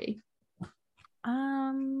Wee Heavy.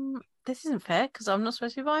 This isn't fair because I'm not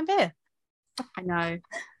supposed to be buying beer. I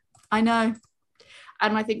know.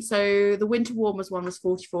 And I think so the winter warmers one was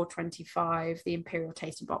 $44.25, the Imperial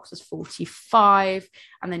tasting box was $45,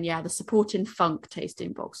 and then the supporting funk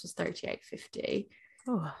tasting box was $38.50.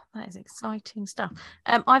 Oh, that is exciting stuff.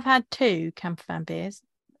 I've had 2 campervan beers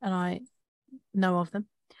and I know of them.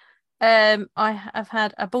 I have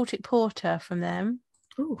had a Baltic Porter from them.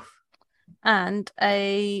 Oof. And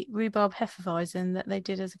a rhubarb Hefeweizen that they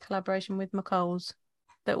did as a collaboration with McColl's.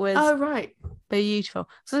 That was beautiful.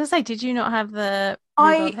 So I was gonna say, did you not have the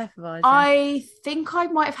rhubarb Hefeweizen? I think I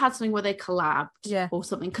might have had something where they collabed or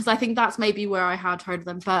something, because I think that's maybe where I had heard of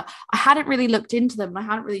them, but I hadn't really looked into them and I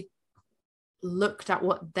hadn't really looked at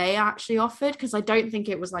what they actually offered, because I don't think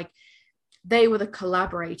it was like they were the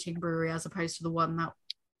collaborating brewery as opposed to the one that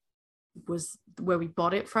was where we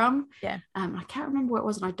bought it from. I can't remember what it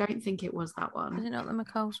was, and I don't think it was that one. Was it not the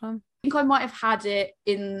McColl's one? I think I might have had it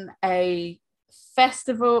in a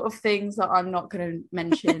festival of things that I'm not going to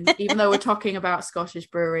mention. Even though we're talking about Scottish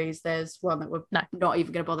breweries, there's one that we're not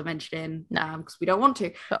even going to bother mentioning because we don't want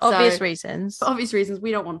to, for obvious reasons.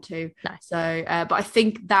 We don't want to. So but I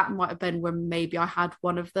think that might have been where maybe I had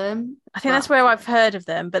one of them. I think that's where I've heard of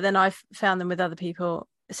them, but then I've found them with other people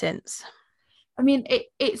since. I mean,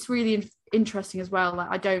 it's really interesting as well. Like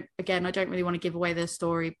I don't really want to give away their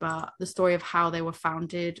story, but the story of how they were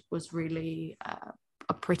founded was really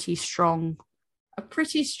a pretty strong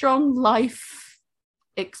life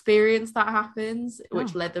experience that happens,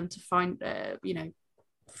 which led them to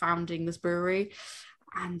founding this brewery.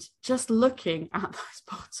 And just looking at those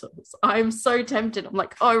bottles, I'm so tempted. I'm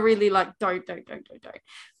like, I really don't.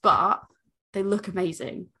 But they look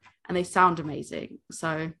amazing and they sound amazing.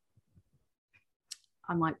 So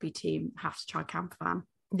I might be team have to try campervan.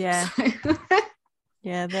 Yeah. So.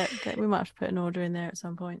 Yeah, that we might have to put an order in there at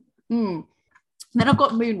some point. Then I've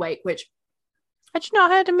got Moonwake, which had you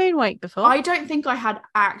not heard of Moonwake before? I don't think I had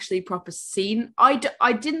actually proper seen. I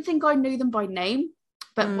didn't think I knew them by name,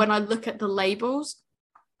 but when I look at the labels,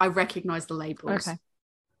 I recognize the labels. Okay.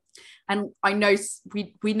 And I know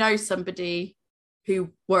we know somebody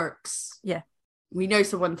who works. Yeah. We know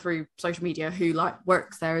someone through social media who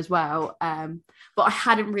works there as well. But I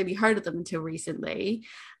hadn't really heard of them until recently.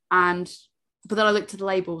 But then I looked at the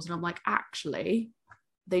labels and I'm like, actually,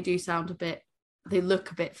 they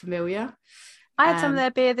look a bit familiar. I had some of their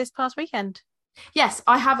beer this past weekend. Yes,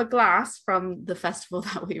 I have a glass from the festival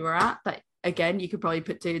that we were at. But again, you could probably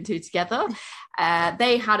put 2 and 2 together.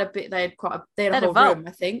 They had a whole room,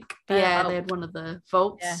 I think. They had one of the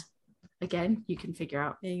vaults. Yeah. Again, you can figure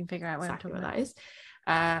out. Yeah, you can figure out exactly what that is.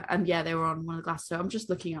 And they were on one of the glasses. So I'm just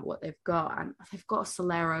looking at what they've got, and they've got a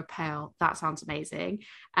Solero Pale. That sounds amazing.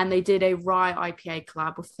 And they did a rye IPA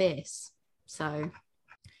collab with this. So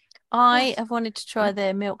I have wanted to try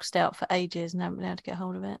their milk stout for ages and haven't been able to get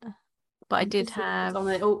hold of it. But I did have.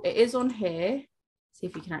 It is on here. See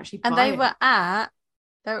if you can actually buy it. And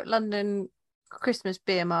they're at London Christmas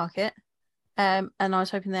Beer Market. And I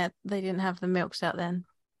was hoping that they didn't have the milk stout then.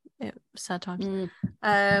 Sad times.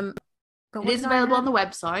 But it is available on the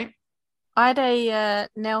website. I had a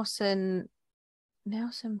Nelson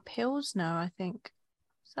Pilsner, I think.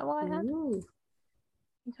 Is that what I had? Ooh.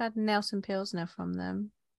 I think I had Nelson Pilsner from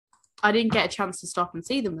them. I didn't get a chance to stop and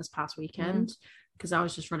see them this past weekend because I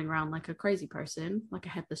was just running around like a crazy person, like a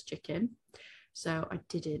headless chicken. So I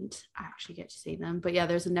didn't actually get to see them. But yeah,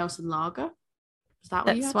 there's a Nelson Lager. Is that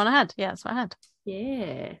what you had? That's what I had. Yeah, that's what I had.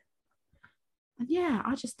 Yeah. And yeah,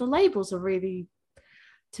 the labels are really,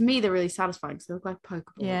 to me, they're really satisfying because they look like Pokeballs.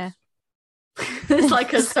 Yeah. It's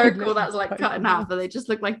like a circle that's like cut in half, but they just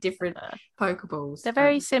look like different Pokeballs. They're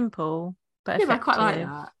very simple, but effective. I quite like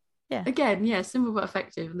that. Yeah. Again, yeah, simple but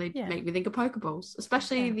effective, and they make me think of Pokeballs,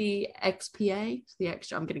 especially the XPA, the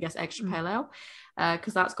extra. I'm gonna guess extra pale ale,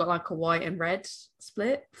 because that's got like a white and red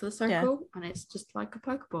split for the circle, and it's just like a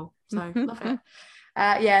Pokeball. So love it.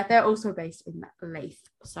 Yeah, they're also based in Leith,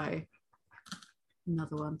 so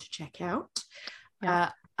another one to check out.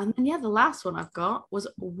 Yeah. And then the last one I've got was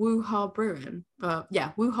Wuha Brewing.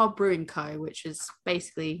 Wuha Brewing Co., which is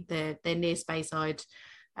basically they're near Speyside,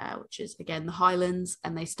 which is again the Highlands,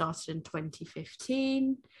 and they started in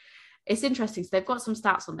 2015. It's interesting. So they've got some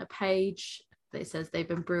stats on their page. It says they've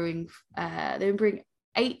been brewing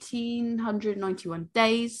 1,891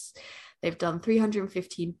 days. They've done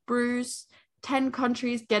 315 brews, 10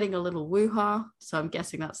 countries getting a little Wuha. So I'm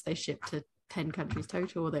guessing that's they ship to 10 countries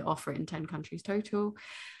total, or they offer it in 10 countries total.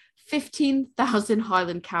 15,000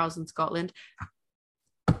 Highland cows in Scotland.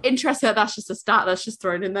 Interesting that that's just a stat that's just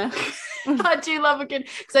thrown in there. I do love a good,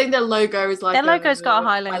 because I think their logo is like their logo's got a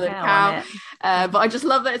Highland cow on it. But I just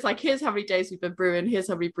love that it's like, here's how many days we've been brewing, here's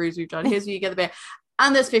how many brews we've done, here's where you get the beer,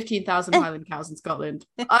 and there's 15,000 Highland cows in Scotland.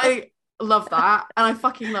 I love that, and I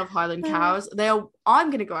fucking love Highland cows.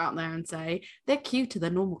 I'm gonna go out there and say they're cuter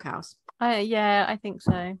than normal cows. I think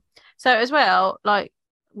so. So as well, like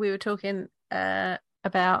we were talking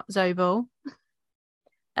about Zobel,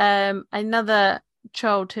 another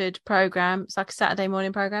childhood program, it's like a Saturday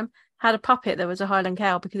morning program, had a puppet that was a Highland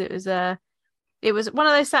cow, because it was one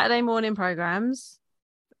of those Saturday morning programs,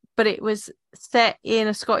 but it was set in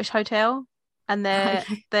a Scottish hotel, and their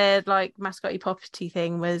like mascotty property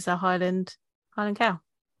thing was a Highland cow.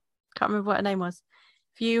 Can't remember what her name was.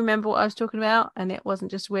 If you remember what I was talking about, and it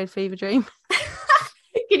wasn't just a weird fever dream.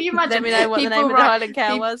 Can you imagine? Let me know what the name of the Highland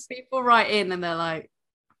cow was. People write in and they're like,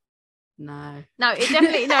 no, it was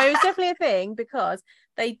definitely a thing, because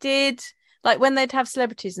they did, like, when they'd have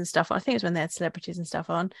celebrities and stuff on, I think it was when they had celebrities and stuff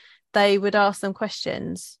on, they would ask them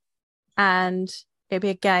questions, and it'd be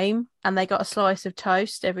a game, and they got a slice of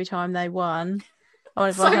toast every time they won.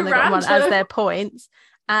 Or so they got one as their points,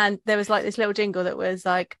 and there was like this little jingle that was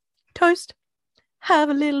like, toast, have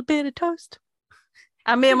a little bit of toast.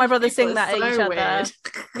 And me and my brother sing that at each other.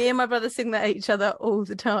 Me and my brother sing that at each other all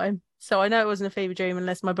the time. So I know it wasn't a fever dream,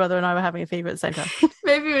 unless my brother and I were having a fever at the same time.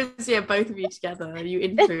 Maybe it was both of you together. You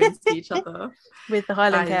influenced each other with the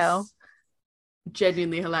Highland cow.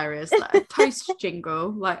 Genuinely hilarious. Like a toast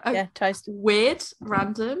jingle, like toast, weird,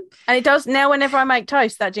 random. And it does now. Whenever I make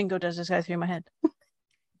toast, that jingle does just go through my head.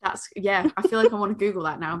 I feel like I want to Google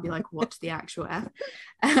that now and be like, what's the actual F?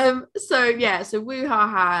 So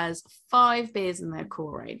Wuha has 5 beers in their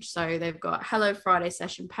core range. So they've got Hello Friday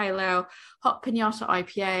Session Pale Ale, Hot Pinata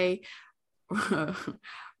IPA,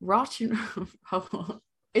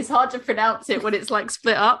 it's hard to pronounce it when it's like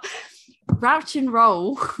split up, Rouch and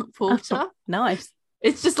Roll Porter. Nice.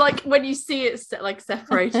 It's just like when you see it like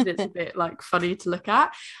separated, it's a bit like funny to look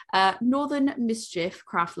at. Northern Mischief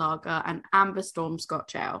Craft Lager and Amber Storm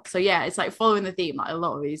Scotch Ale. So it's like following the theme, like a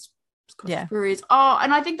lot of these Scottish breweries. Oh,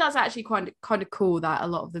 and I think that's actually kind of cool that a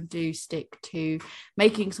lot of them do stick to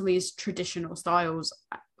making some of these traditional styles,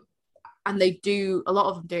 and a lot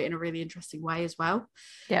of them do it in a really interesting way as well.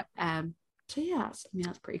 Yeah. So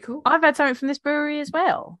that's pretty cool. I've had something from this brewery as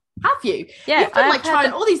well. Have you? Yeah. You've been like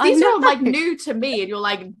trying all these. These are all like new to me, and you're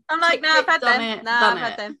like, I'm like, no, I've had them. I've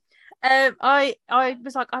had them. I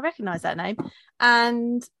was like, I recognise that name,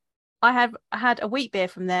 and I have had a wheat beer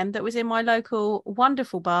from them that was in my local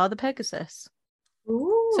wonderful bar, the Pegasus.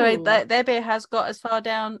 Ooh. So their beer has got as far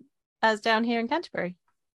down as down here in Canterbury.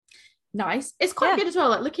 Nice. It's quite good as well.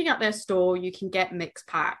 Like looking at their store, you can get mixed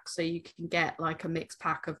packs. So you can get like a mixed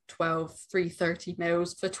pack of 12 330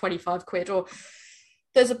 mils for 25 quid, or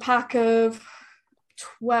there's a pack of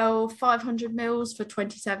 12 500 mils for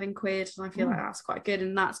 27 quid. And I feel like that's quite good.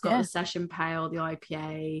 And that's got the session pale, the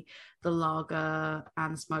IPA, the lager,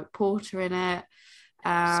 and smoked porter in it.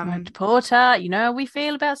 Smoked porter. You know how we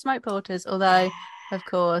feel about smoked porters. Although, of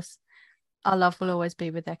course, our love will always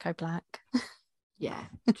be with Echo Black. Yeah,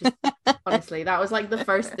 just honestly, that was like the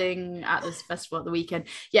first thing at this festival at the weekend.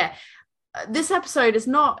 This episode it's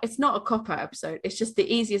not a cop-out episode. It's just the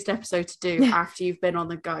easiest episode to do after you've been on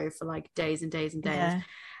the go for like days and days and days.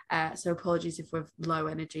 So apologies if we're low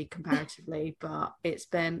energy comparatively, but it's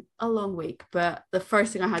been a long week. But the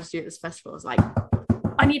first thing I had to do at this festival was like,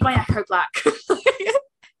 I need my Echo Black.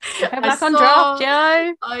 Echo Black on draft,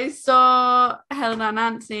 Joe. I saw Helena and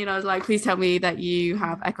Anthony and I was like, please tell me that you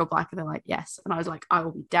have Echo Black. And they're like, yes. And I was like, I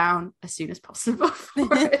will be down as soon as possible for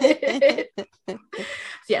it.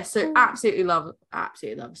 So absolutely love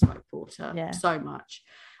Spike Porter so much.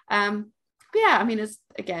 But yeah, I mean,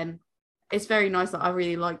 it's very nice that I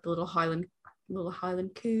really like the little Highland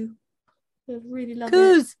Coo. I really love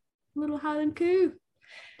it. Little Highland Coo.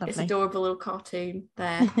 Lovely. It's adorable little cartoon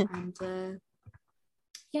there. And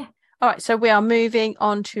yeah. All right, so we are moving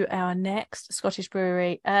on to our next Scottish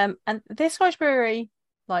brewery. And this Scottish brewery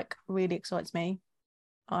really excites me.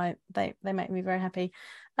 They make me very happy.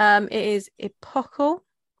 It is Epochal.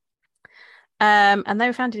 And they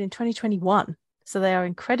were founded in 2021. So they are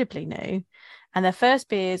incredibly new. And their first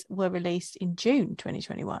beers were released in June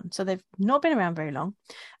 2021. So they've not been around very long.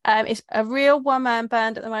 It's a real one-man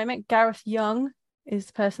band at the moment. Gareth Young is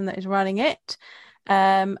the person that is running it.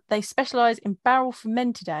 They specialise in barrel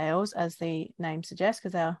fermented ales, as the name suggests,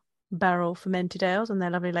 because they are barrel fermented ales and they're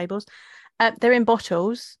lovely labels. They're in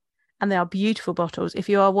bottles, and they are beautiful bottles. If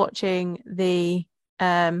you are watching the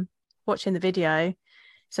video,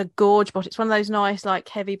 it's a gorge bottle. It's one of those nice,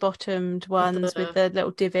 heavy bottomed ones with the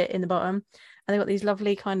little divot in the bottom. And they've got these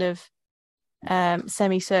lovely kind of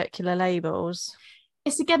semicircular labels.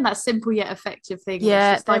 It's again that simple yet effective thing.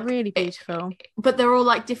 Yeah, they're really beautiful. But they're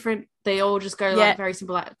all different. They all just go very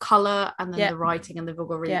simple, colour, and then the writing, and they've all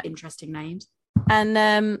got really interesting names.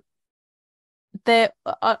 And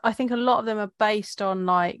I think a lot of them are based on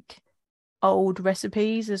old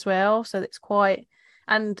recipes as well. So it's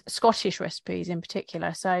and Scottish recipes in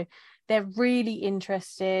particular. So they're really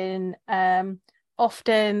interesting.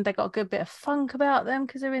 Often they got a good bit of funk about them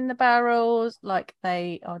because they're in the barrels.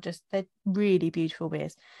 They're really beautiful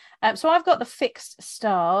beers. So I've got the Fixed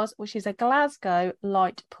Stars, which is a Glasgow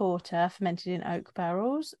light porter fermented in oak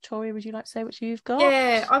barrels. Tori, would you like to say what you've got?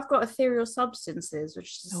 Yeah, I've got Ethereal Substances,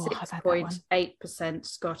 which is 6.8%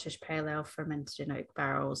 Scottish pale ale fermented in oak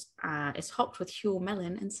barrels. It's hopped with Huell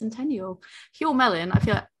Melon and Centennial. Huell Melon, I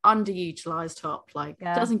feel underutilized hop.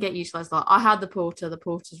 Doesn't get utilized a lot. I had the porter. The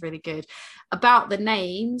porter's really good. About the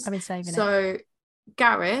names, I've been saving it. So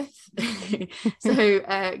Gareth,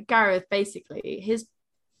 Gareth, basically his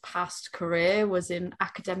past career was in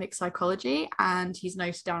academic psychology, and he's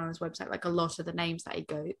noted down on his website a lot of the names that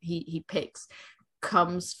he picks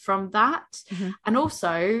comes from that. And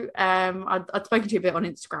also I'd spoken to you a bit on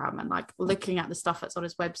Instagram, and looking at the stuff that's on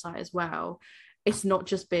his website as well, it's not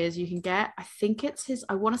just beers you can get.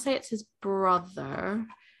 I want to say it's his brother.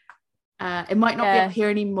 It might not be up here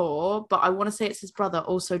anymore, but I want to say it's his brother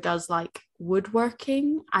also does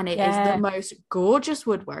woodworking, and it is the most gorgeous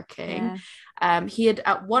woodworking. He had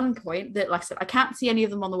at one point that, like I said, I can't see any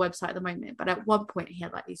of them on the website at the moment, but at one point he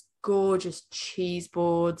had these gorgeous cheese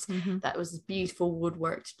boards. That was this beautiful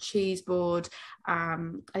woodworked cheese board. I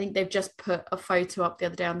think they've just put a photo up the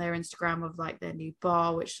other day on their Instagram of their new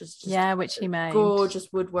bar, which is just which he made, gorgeous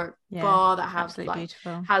woodwork bar that has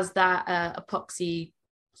that epoxy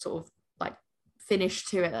sort of finish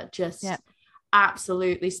to it that just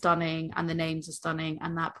absolutely stunning, and the names are stunning,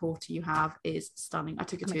 and that porter you have is stunning. I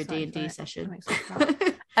took it to a D&D session.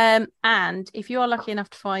 And if you are lucky enough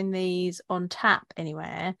to find these on tap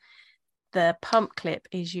anywhere, the pump clip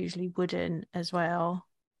is usually wooden as well.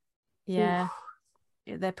 They're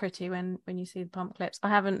pretty when you see the pump clips.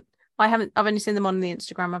 I've only seen them on the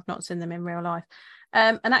Instagram. I've not seen them in real life.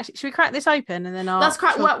 And actually, should we crack this open and then let's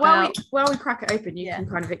crack while we crack it open, you can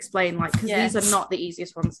kind of explain because these are not the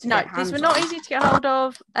easiest ones to get hands these were not easy to get hold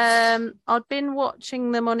of. I'd been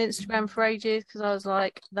watching them on Instagram for ages because I was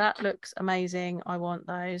like, that looks amazing, I want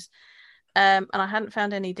those. And I hadn't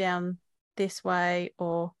found any down this way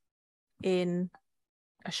or in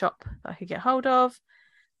a shop that I could get hold of.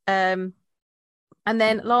 And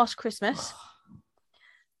then last Christmas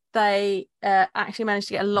they actually managed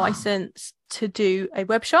to get a license to do a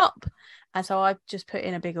web shop, and so I just put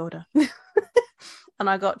in a big order and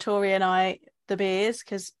I got Tori and I the beers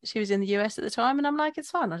because she was in the US at the time, and I'm like,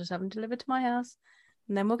 it's fine, I'll just have them delivered to my house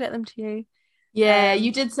and then we'll get them to you.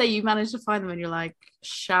 You did say you managed to find them and you're like,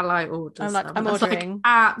 shall I order I'm like, some? I'm ordering.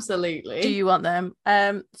 Absolutely. Do you want them?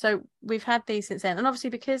 So we've had these since then, and obviously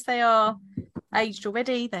because they are aged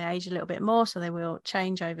already, they age a little bit more, so they will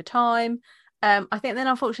change over time. I think then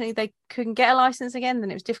unfortunately they couldn't get a license again,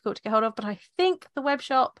 then it was difficult to get hold of, but I think the web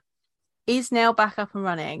shop is now back up and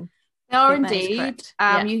running. They are indeed.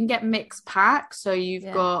 You can get mixed packs, so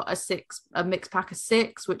you've got a mixed pack of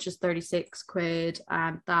 6, which is 36 quid,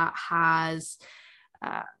 and that has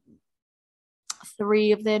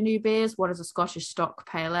three of their new beers. One is a Scottish stock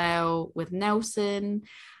pale ale with Nelson.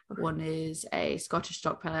 One is a Scottish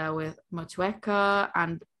stock pale ale with Motueka,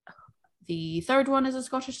 and the third one is a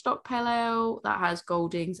Scottish stock pale ale that has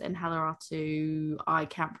Goldings and Halleratu. I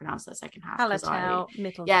can't pronounce that second half.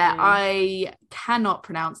 I cannot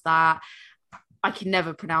pronounce that. I can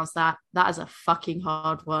never pronounce that. That is a fucking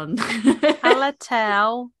hard one.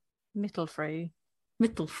 Hallertau Mittelfru.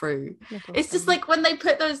 It's just like when they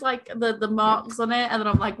put those like the marks on it, and then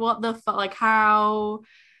I'm like, what the fuck? Like, how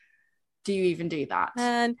do you even do that?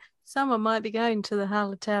 And someone might be going to the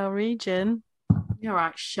Hallertau region. You're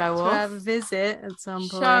right, show off. To have a visit at some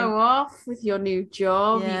point. Show off with your new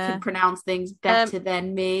job. Yeah. You can pronounce things better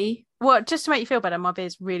than me. Well, just to make you feel better, my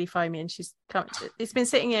beer's really foamy, and it's been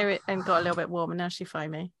sitting here and got a little bit warm, and now she's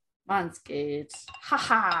foamy. Mine's good.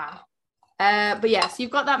 Haha. But yeah, so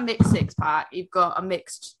you've got that mixed 6-pack. You've got a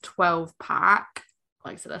mixed 12-pack.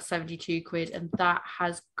 Like I said, that's 72 quid, and that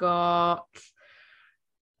has got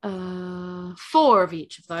 4 of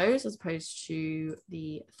each of those as opposed to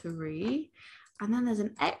the 3. And then there's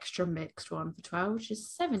an extra mixed one for 12, which is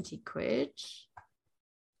 70 quid.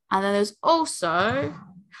 And then there's also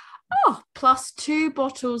plus 2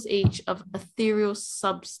 bottles each of Ethereal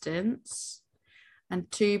Substance and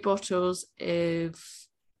 2 bottles of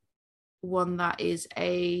one that is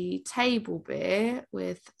a table beer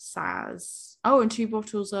with Saz. Oh, and 2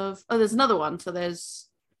 bottles of there's another one. So there's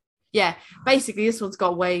basically this one's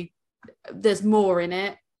got there's more in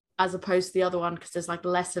it as opposed to the other one because there's like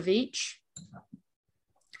less of each.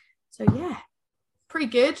 So yeah, pretty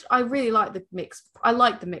good. I really like the mix. I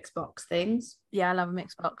like the mixed box things. Yeah, I love a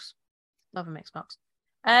mixed box. This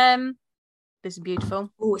is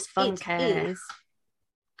beautiful. Oh, it's funky.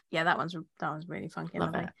 Yeah, that one's really funky.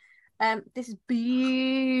 Love it. This is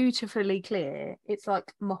beautifully clear. It's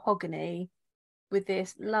like mahogany with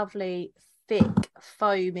this lovely thick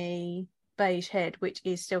foamy beige head, which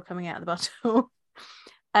is still coming out of the bottle.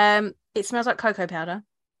 It smells like cocoa powder,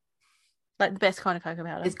 like the best kind of cocoa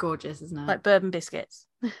powder. It's gorgeous, isn't it? Like bourbon biscuits.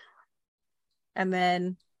 And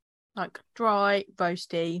then like dry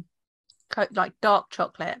roasty, like dark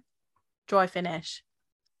chocolate, dry finish.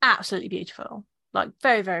 Absolutely beautiful. Like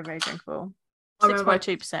very, very, very drinkable.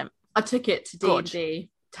 6.2%. I took it to D&D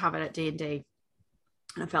to have it at D&D,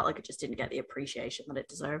 and I felt like it just didn't get the appreciation that it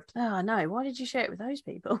deserved. Oh no! Why did you share it with those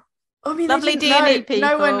people? I mean, lovely D&D people,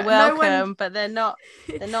 welcome, but they're not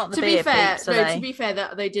the beer peeps, to be fair,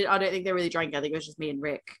 that they did. I don't think they really drank it. I think it was just me and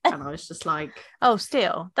Rick, and I was just like, oh,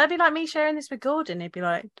 still, that'd be like me sharing this with Gordon. He'd be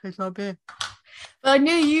like, tastes like beer. But I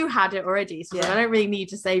knew you had it already, so I don't really need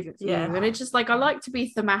to save it for you. And it's just like I like to be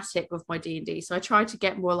thematic with my D&D, so I try to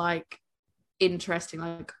get more like interesting,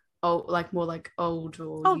 like more like old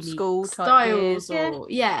or old school styles, or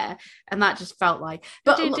and that just felt like.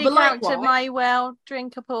 But D&D character may well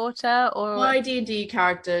drink a porter, or my D&D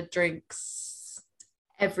character drinks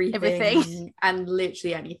everything and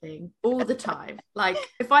literally anything all the time. Like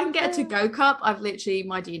if I can get a to-go cup,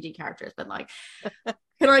 my D&D character has been like,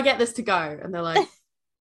 can I get this to go? And they're like,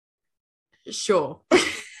 sure. And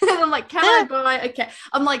I'm like, can I buy a cake?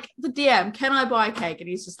 I'm like, the DM, can I buy a cake? And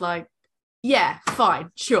he's just like, yeah, fine,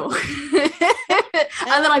 sure.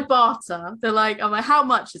 And then I barter. I'm like, how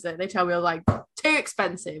much is it? They tell me, I'm like, too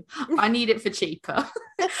expensive. I need it for cheaper.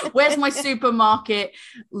 Where's my supermarket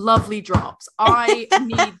lovely drops? I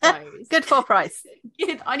need those. Good full price.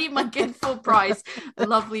 I need my good full price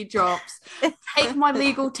lovely drops. Take my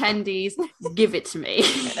legal tendies, give it to me.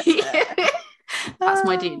 That's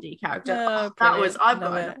my D&D character. I've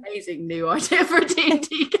got an amazing new idea for a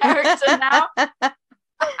D&D character now.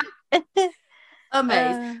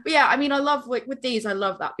 Amazing. But yeah, I mean, I love with these, I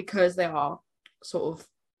love that because they are sort of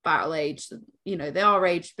battle aged, you know, they are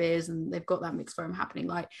aged beers and they've got that mixed foam happening.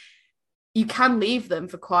 Like you can leave them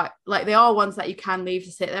for quite, like they are ones that you can leave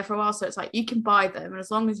to sit there for a while, so it's like you can buy them, and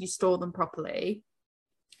as long as you store them properly,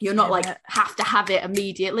 you're not like have to have it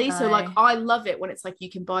immediately. So like I love it when it's like you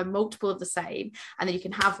can buy multiple of the same and then you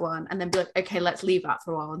can have one and then be like, okay, let's leave that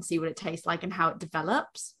for a while and see what it tastes like and how it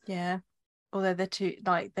develops. Yeah, although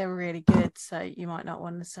they're really good, so you might not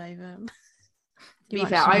want to save them. To be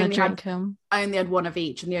fair, I only had one of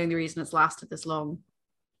each, and the only reason it's lasted this long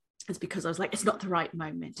is because I was like, it's not the right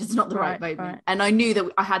moment. It's not the right moment. Right. And I knew that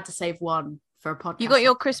I had to save one for a podcast. You got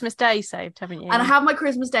your Christmas Day saved, haven't you? And I have my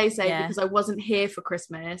Christmas Day saved because I wasn't here for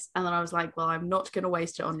Christmas. And then I was like, well, I'm not going to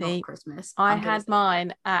waste it on not Christmas. I had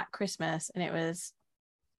mine at Christmas and it was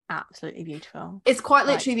absolutely beautiful. It's quite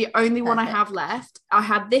literally the only one I have left. I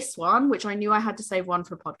had this one, which I knew I had to save one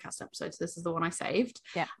for a podcast episode. So this is the one I saved.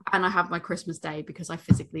 Yeah. And I have my Christmas Day because I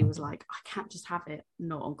physically was like, I can't just have it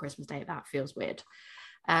not on Christmas Day. That feels weird.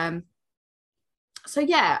 So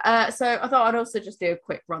I thought I'd also just do a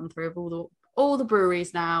quick run through of all the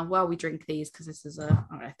breweries now while we drink these, because this is a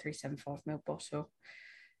 375ml bottle.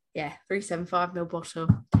 Yeah, 375ml bottle.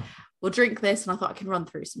 We'll drink this, and I thought I can run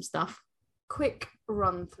through some stuff. Quick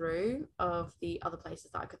run through of the other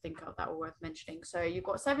places that I could think of that were worth mentioning. So you've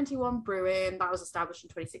got 71 Brewing, that was established in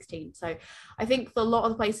 2016. So I think a lot of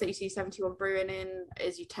the places that you see 71 Brewing in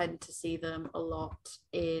is you tend to see them a lot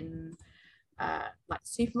in like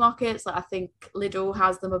supermarkets. Like I think Lidl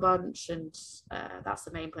has them a bunch, and that's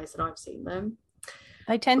the main place that I've seen them.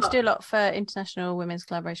 They tend to do a lot for International Women's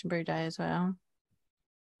Collaboration Brew Day as well.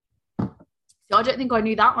 I don't think I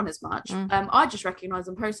knew that one as much. I just recognise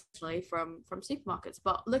them personally from supermarkets,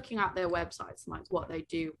 but looking at their websites and like what they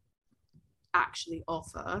do actually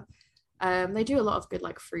offer, they do a lot of good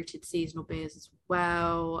like fruited seasonal beers as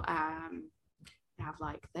well. They have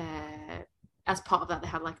like as part of that, they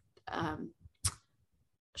have like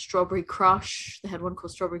Strawberry Crush. They had one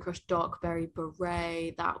called Strawberry Crush Dark Berry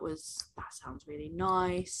Beret. That sounds really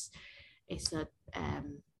nice. It's a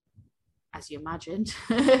as you imagined,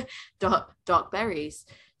 dark berries.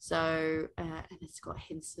 So and it's got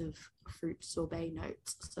hints of fruit sorbet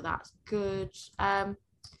notes, so that's good. But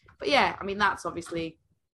yeah, I mean, that's obviously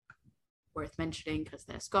worth mentioning because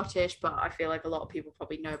they're Scottish, but I feel like a lot of people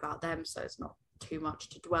probably know about them, so it's not too much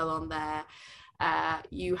to dwell on there.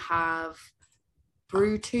 You have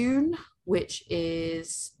Brewtoon, which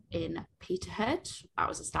is in Peterhead. That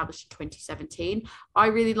was established in 2017. I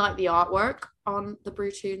really like the artwork on the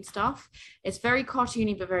Brewtoon stuff. It's very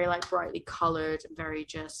cartoony, but very like brightly colored and very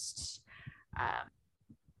just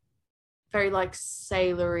very like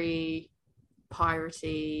sailory,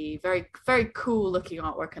 piratey, very, very cool looking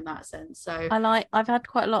artwork in that sense. So I've had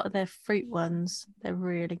quite a lot of their fruit ones. They're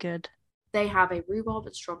really good. They have a rhubarb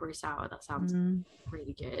and strawberry sour. That sounds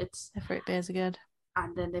really good. Their fruit beers are good.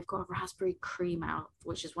 And then they've got a raspberry cream out,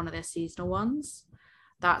 which is one of their seasonal ones.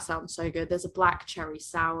 That sounds so good. There's a black cherry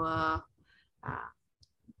sour.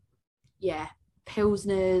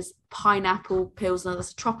 Pilsners, pineapple Pilsner.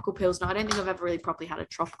 That's a tropical Pilsner. I don't think I've ever really properly had a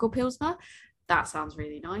tropical Pilsner. That sounds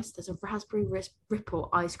really nice. There's a raspberry ripple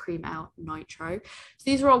ice cream out nitro. So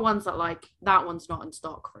these are all ones that like, that one's not in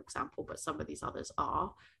stock, for example, but some of these others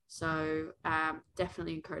are. So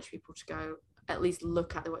definitely encourage people to go at least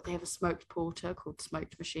look at they have a smoked porter called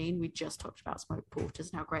Smoked Machine. We just talked about smoked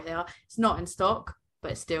porters and how great they are. It's not in stock,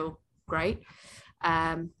 but it's still great.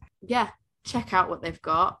 Check out what they've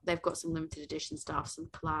got. They've got some limited edition stuff, some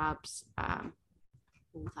collabs,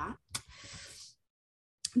 all that.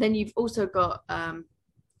 Then you've also got I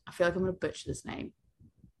feel like I'm going to butcher this name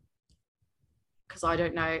because I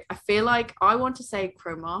don't know. I feel like I want to say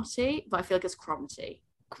Chromati, but I feel like it's Cromaty.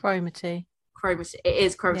 Cromaty. It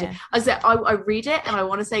is Cromaty. Yeah. I said I read it and I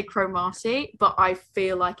want to say Cromaty, but I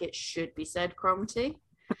feel like it should be said Cromaty.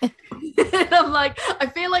 I'm like, I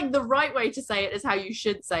feel like the right way to say it is how you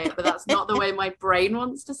should say it, but that's not the way my brain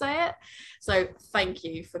wants to say it. So thank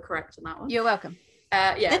you for correcting that one. You're welcome.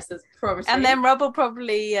 Yes, it's Cromaty. And then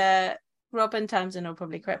Rob and Tamsin will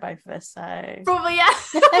probably correct both of us. So probably, yeah. I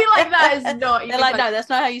feel like that is not. They're like, no, that's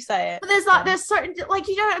not how you say it. But there's certain, like,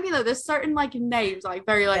 you know what I mean? Though there's certain like names, like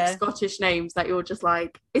very like Scottish names that you're just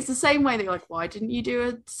like. It's the same way that you're like, why didn't you do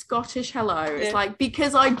a Scottish hello? It's like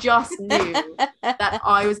because I just knew that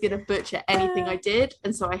I was gonna butcher anything I did,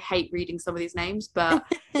 and so I hate reading some of these names. But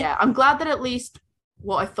yeah, I'm glad that at least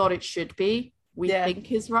what I thought it should be, we think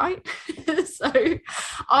is right. So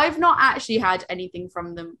I've not actually had anything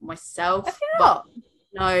from them myself, but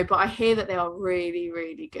I hear that they are really,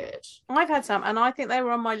 really good. I've had some, and I think they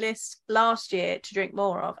were on my list last year to drink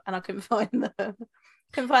more of, and I couldn't find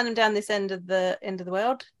them down this end of the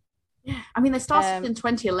world. Yeah, I mean, they started in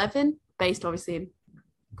 2011, based obviously in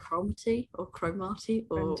Cromaty or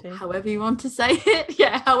however you want to say it.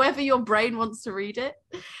 Yeah, however your brain wants to read it.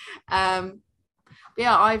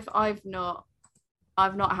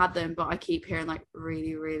 I've not had them, but I keep hearing like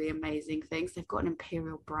really, really amazing things. They've got an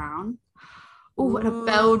Imperial Brown. Oh, and a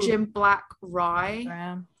Belgian Black Rye.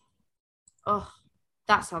 Brown. Oh,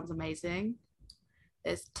 that sounds amazing.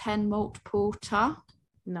 There's 10 Malt Porter.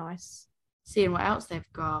 Nice. Seeing what else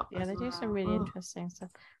they've got. Yeah, they do some really interesting stuff.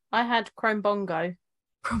 I had Chrome Bongo.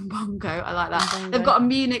 I like that. They've got a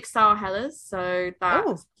Munich Sour Helles. So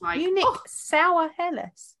that's like Munich Sour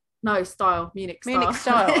Helles. No, style. Munich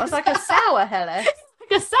style. I was like, a sour Helles.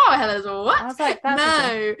 Sour Hellas, what? I was like,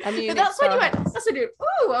 no. But that's when you went,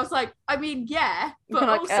 ooh, I was like, I mean, yeah, but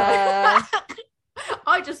like, also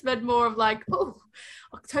I just meant more of like, oh,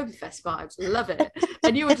 Oktoberfest vibes, love it.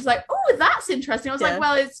 And you were just like, oh, that's interesting. I was like,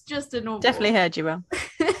 well, it's just a normal. Definitely heard you well.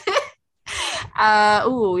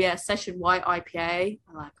 Oh yeah, Session White IPA.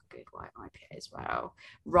 I like a good white IPA as well.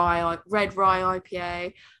 Red rye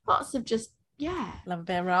IPA. Lots of just love a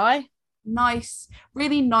bit of rye. Nice,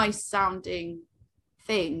 really nice sounding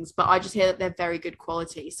things, but I just hear that they're very good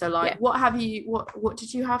quality. So like, what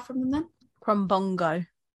did you have from them then? Crumbongo.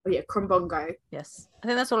 Oh yeah, Crumbongo. Yes, I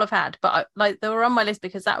think that's all I've had, but they were on my list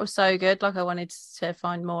because that was so good. Like I wanted to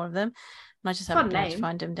find more of them, and I just haven't been able to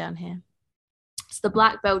find them down here. So the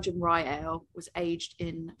Black Belgian Rye Ale was aged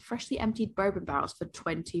in freshly emptied bourbon barrels for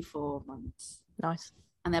 24 months. Nice.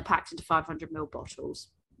 And they're packed into 500ml bottles.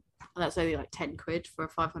 And that's only like 10 quid for a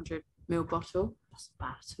 500ml bottle. That's not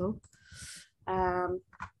bad at all.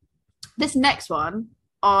 This next one,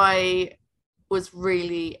 I was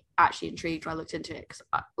really actually intrigued when I looked into it, because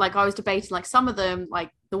I was debating like some of them,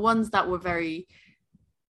 like the ones that were very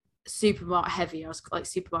supermarket heavy, I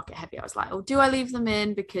was like, oh, do I leave them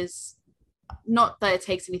in? Because not that it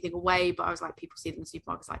takes anything away, but I was like, people see them in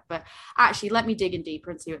supermarkets, like, but actually let me dig in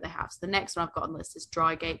deeper and see what they have. So the next one I've got on the list is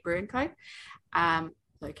Drygate Brewing Co,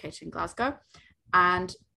 located in Glasgow,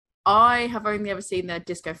 and I have only ever seen their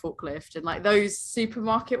disco forklift and like those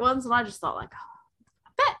supermarket ones, and I just thought like,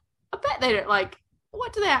 oh, I bet they don't, like,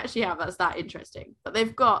 what do they actually have that's that interesting? But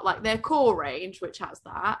they've got like their core range, which has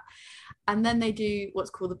that, and then they do what's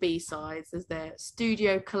called the B-sides. There's their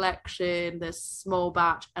studio collection, there's small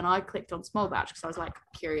batch, and I clicked on small batch because I was like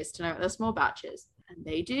curious to know what their small batch is, and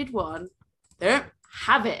they did one. They don't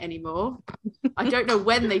have it anymore. I don't know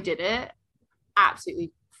when they did it.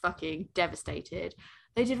 Absolutely fucking devastated.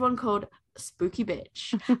 They did one called Spooky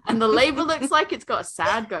Bitch, and the label looks like it's got a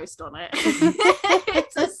sad ghost on it.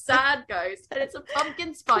 It's a sad ghost, and it's a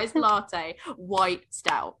pumpkin spice latte white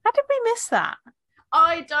stout. How did we miss that?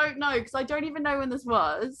 I don't know, because I don't even know when this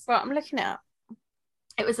was. Right, I'm looking it up.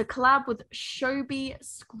 It was a collab with Shobi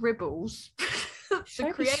Scribbles,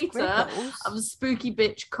 the creator of Spooky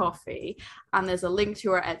Bitch Coffee, and there's a link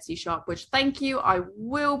to our Etsy shop, which thank you, I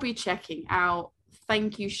will be checking out.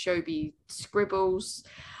 Thank you, Shobi Scribbles.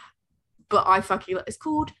 But I fucking it's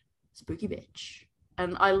called Spooky Bitch,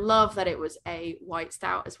 and I love that it was a white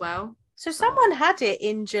stout as well. So someone had it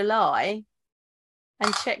in July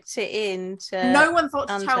and checked it in to no one thought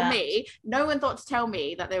to tell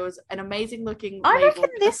me that there was an amazing looking I label reckon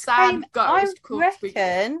with a sad ghost called Spooky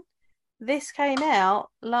Bitch. This came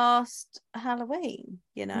out last Halloween,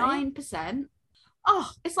 9%.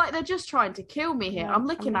 Oh, it's like they're just trying to kill me here. I'm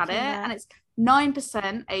looking at it and it's 9%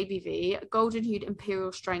 ABV, golden hued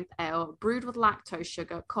imperial strength ale, brewed with lactose,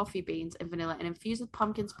 sugar, coffee beans, and vanilla, and infused with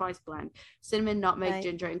pumpkin spice blend, cinnamon, nutmeg,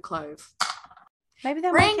 ginger, and clove. Maybe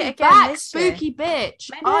they'll Bring make it back again this Spooky year.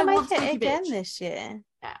 Bitch. Maybe they'll make it again this year.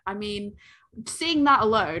 Yeah, I mean, seeing that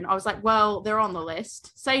alone, I was like, well, they're on the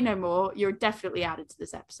list. Say no more. You're definitely added to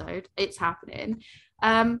this episode. It's happening.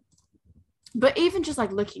 But even just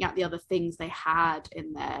like looking at the other things they had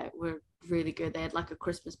in there were really good. They had like a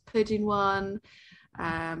Christmas pudding one.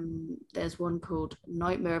 There's one called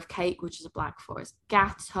Nightmare of Cake, which is a Black Forest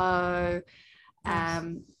Gatto.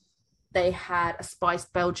 They had a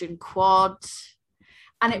spiced Belgian quad.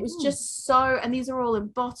 And it was just so, and these are all in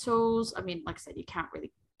bottles. I mean, like I said, you can't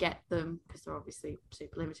really get them because they're obviously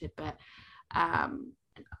super limited, but an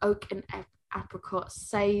oak and apricot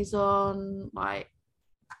saison, like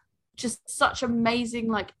just such amazing,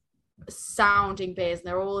 like sounding beers. And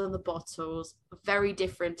they're all in the bottles, very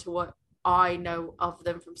different to what I know of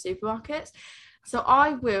them from supermarkets. So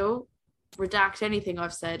I will redact anything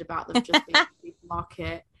I've said about them just being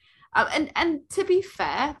supermarket. And to be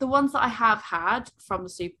fair, the ones that I have had from the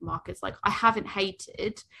supermarkets, like I haven't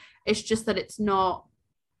hated. It's just that it's not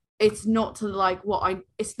to like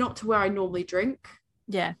it's not to where I normally drink.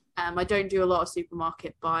 Yeah. I don't do a lot of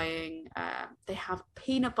supermarket buying. They have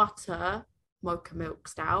peanut butter mocha milk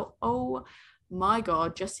stout. Oh my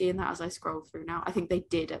God, just seeing that as I scroll through now. I think they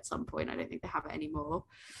did at some point. I don't think they have it anymore.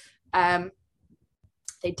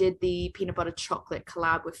 They did the peanut butter chocolate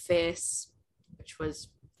collab with Fierce, which was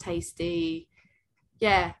tasty.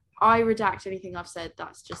 Yeah, I redact anything I've said.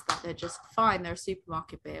 That's just that they're just fine. They're a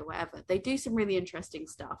supermarket beer, whatever. They do some really interesting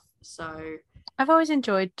stuff. So I've always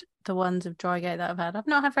enjoyed the ones of Drygate that I've had. I've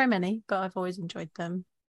not had very many, but I've always enjoyed them.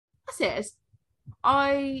 That's it.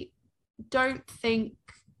 I don't think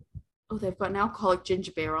they've got an alcoholic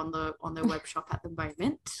ginger beer on their web shop at the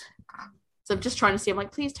moment. So I'm just trying to see, I'm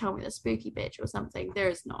like, please tell me the spooky bitch or something. There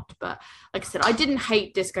is not. But like I said, I didn't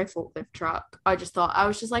hate Disco Forklift Truck. I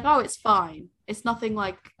was just like, oh, it's fine. It's nothing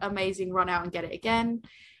like amazing, run out and get it again.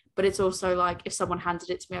 But it's also like, if someone handed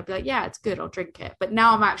it to me, I'd be like, yeah, it's good, I'll drink it. But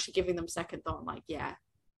now I'm actually giving them second thought. I'm like, yeah,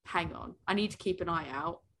 hang on. I need to keep an eye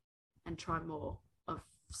out and try more of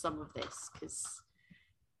some of this, because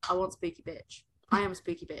I want spooky bitch. I am a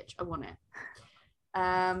spooky bitch. I want it.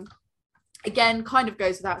 Again, kind of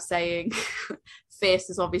goes without saying, Fierce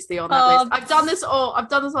is obviously on that list. I've done this all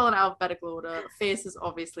in alphabetical order. Fierce is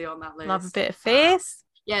obviously on that list. Love a bit of Fierce.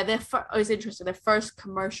 Yeah, it was interesting. Their first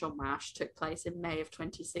commercial mash took place in May of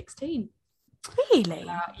 2016. Really?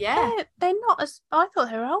 Yeah. They're not as... I thought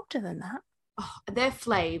they were older than that. Oh, their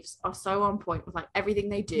flavors are so on point with like everything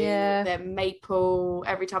they do. Yeah. Their maple,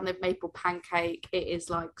 every time they've maple pancake, it is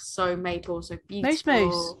like so maple, so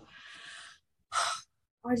beautiful.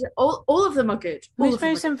 Moose. All of them are good.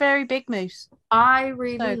 Moose and very big moose. I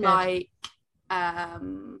really like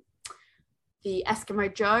the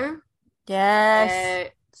Eskimo Joe.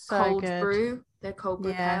 Yes. Cold brew. Their cold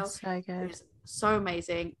brew ale. So good. It's so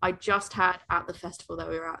amazing. I just had at the festival that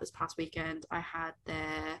we were at this past weekend, I had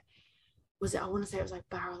their, I want to say it was like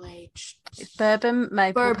barrel aged bourbon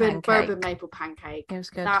maple pancake. It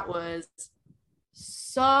was good. That was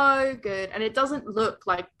so good. And it doesn't look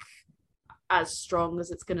like as strong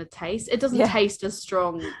as it's gonna taste. It doesn't taste as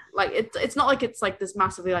strong. Like it's not like it's like this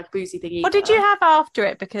massively like boozy thing either. What did you have after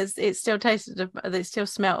it? Because it still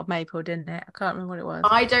smelled of maple, didn't it? I can't remember what it was.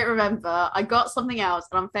 I don't remember. I got something else,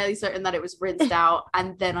 and I'm fairly certain that it was rinsed out,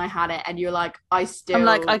 and then I had it, and you're like, I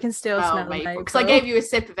can still smell maple. Because I gave you a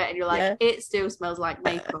sip of it, and you're like, it still smells like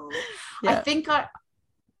maple. I think I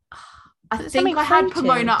had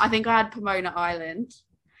Pomona. I think I had Pomona Island.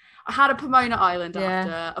 I had a Pomona Island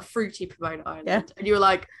after, a fruity Pomona Island. Yeah. And you were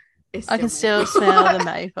like, I can still smell the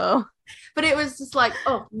maple. But it was just like,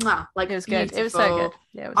 like it was beautiful. Good. It was so good.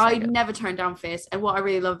 Yeah, it was I never turned down Fierce. And what I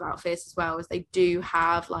really love about Fierce as well is they do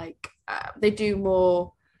have like, they do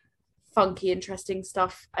more funky, interesting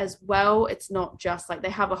stuff as well. It's not just like,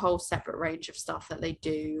 they have a whole separate range of stuff that they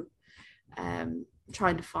do. I'm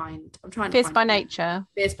trying to find Fierce by Nature.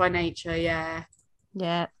 Fierce by Nature, yeah.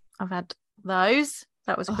 Yeah, I've had those.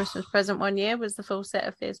 That was a Christmas present one year, was the full set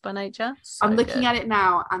of Fierce by Nature. So I'm looking at it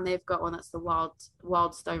now, and they've got one that's the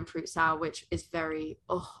wild stone fruit sour, which is very,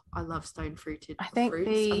 I love stone fruited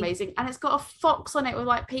fruits. Amazing. And it's got a fox on it with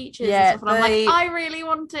like peaches and stuff. And I'm like, I really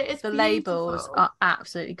want it. It's the beautiful. Labels are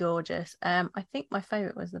absolutely gorgeous. I think my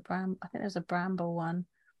favourite was I think there was a bramble one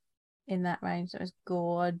in that range. It was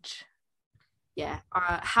gorge. Yeah.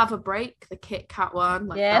 Have a Break, the Kit Kat one.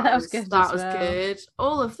 Like, that was good. That was good.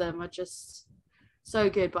 All of them are just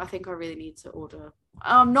so good, but I think I really need to order.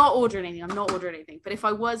 I'm not ordering anything. But if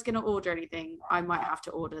I was going to order anything, I might have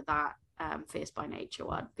to order that Fierce by Nature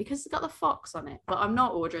one, because it's got the fox on it. But I'm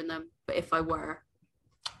not ordering them. But if I were,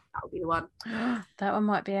 that would be the one. That one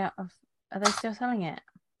might be out of... Are they still selling it?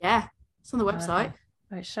 Yeah, it's on the website.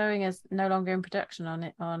 It's showing as no longer in production on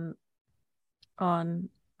it on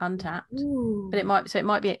Untapped. Ooh. But it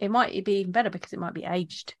might be even better because it might be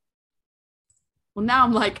aged. Well, now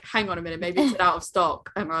I'm like, hang on a minute, maybe it's out of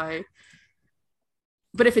stock, but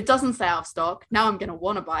if it doesn't say out of stock, now I'm gonna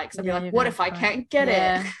want to buy it, because I'll be like, what if I can't get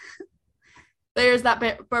it? There's that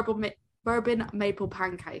bit. Bourbon maple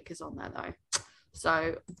pancake is on there though,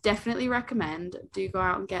 so definitely recommend. Do go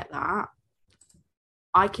out and get that.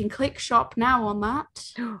 I can click shop now on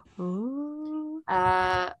that. Ooh.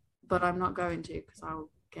 But I'm not going to, because I'll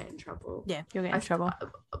get in trouble. Yeah, you'll get in trouble.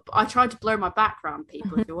 I tried to blur my background,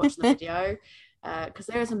 people, if you're watching the video, because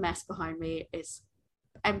there is a mess behind me. It's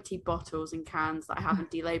empty bottles and cans that I haven't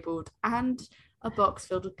delabeled, and a box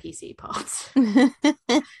filled with PC parts.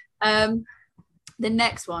 The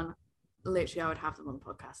next one, literally, I would have them on the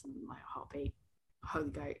podcast in my heartbeat.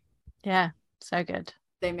 Holy Goat. Yeah, so good.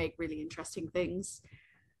 They make really interesting things.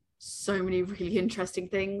 So many really interesting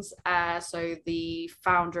things. So the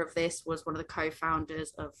founder of this was one of the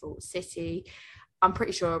co-founders of Vault City. I'm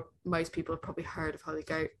pretty sure most people have probably heard of Holy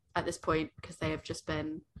Goat at this point, because they have just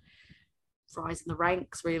been rising the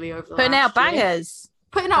ranks really over the putting out bangers.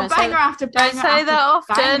 Putting out banger after banger. Don't say that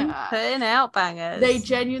often. Putting out bangers. They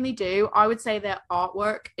genuinely do. I would say their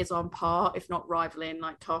artwork is on par, if not rivaling,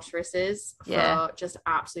 like Tosris's, for just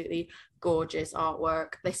absolutely gorgeous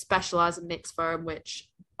artwork. They specialize in mixed firm, which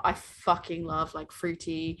I fucking love, like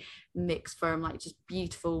fruity mixed firm, like just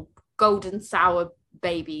beautiful golden sour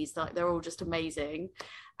babies. Like they're all just amazing.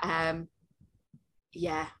 I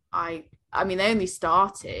I mean, they only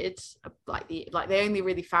started they only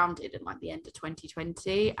really founded in like the end of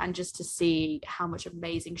 2020, and just to see how much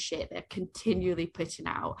amazing shit they're continually putting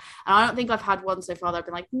out. And I don't think I've had one so far that I've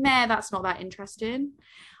been like, nah, that's not that interesting.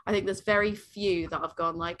 I think there's very few that I've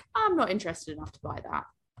gone like, I'm not interested enough to buy that.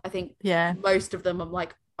 I think most of them I'm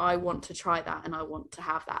like, I want to try that and I want to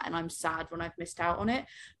have that, and I'm sad when I've missed out on it.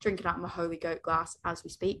 Drinking out of my Holy Goat glass as we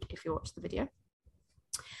speak, if you watch the video.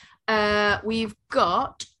 We've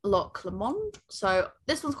got Loch Lomond. So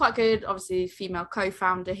this one's quite good. Obviously, female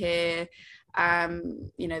co-founder here.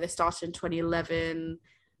 They started in 2011.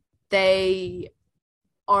 They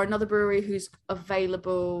are another brewery who's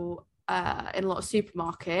available in a lot of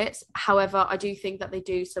supermarkets. However, I do think that they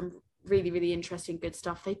do some really, really interesting, good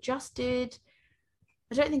stuff. They just did,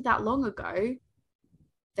 I don't think that long ago,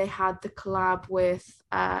 they had the collab with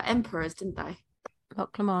Emperors, didn't they?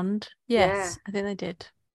 Loch Lomond. Yes, yeah. I think they did.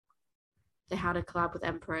 They had a collab with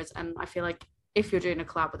Emperors, and I feel like if you're doing a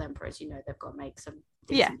collab with Emperors, they've got to make some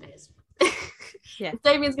decent beers. Yeah. If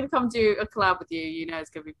Damien's going to come do a collab with you, it's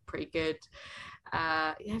going to be pretty good.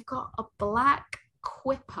 They've got a black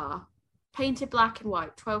Quipper, painted black and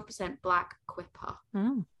white, 12% black Quipper.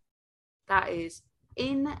 That is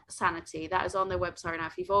insanity. That is on their website now.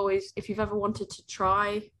 If you've ever wanted to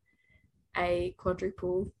try a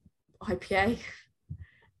quadruple IPA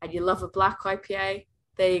and you love a black IPA,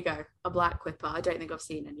 there you go, a black Quipper. I don't think I've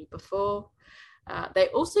seen any before. They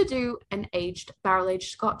also do an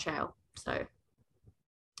barrel-aged Scotch ale. So,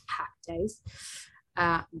 happy days.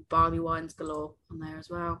 Barley wines galore on there as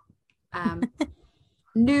well.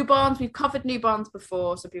 New Barns, we've covered New Barns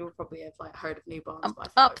before, so people probably have heard of New Barns.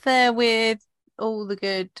 Up there with all the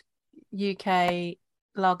good UK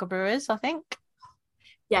lager brewers, I think.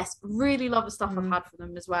 Yes, really love the stuff I've had from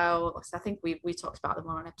them as well. I think we talked about them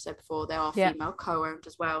on an episode before. They are female co-owned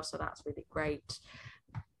as well, so that's really great.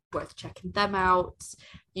 Worth checking them out.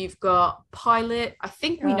 You've got Pilot. I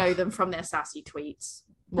think we know them from their sassy tweets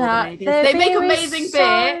more than anything. They make amazing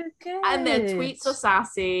beer, and their tweets are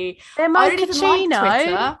sassy. I don't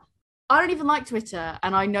even like Twitter,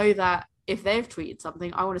 and I know that if they've tweeted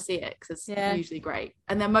something, I want to see it because it's usually great.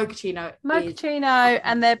 And their mochaccino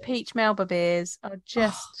and their peach Melba beers are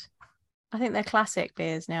just, I think they're classic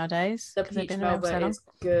beers nowadays. The peach Melba is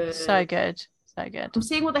good. So good. So good. I'm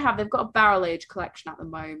seeing what they have. They've got a barrel age collection at the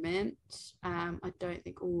moment. I don't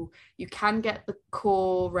think, you can get the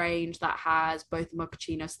core range that has both the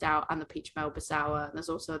mochaccino stout and the peach Melba sour. And there's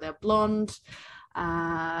also their blonde.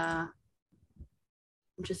 I'm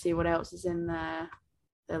just seeing what else is in there.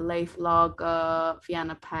 The Leif Lager,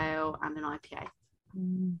 Vienna Pale, and an IPA.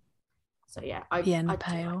 So yeah, Vienna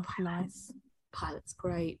Pale, nice. Pilot's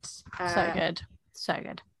great. So good.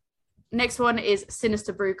 Next one is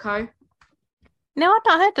Sinister Brew Co. No, I've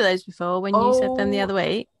not heard of those before when you said them the other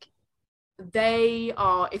week. They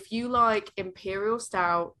are, if you like imperial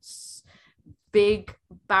stouts, big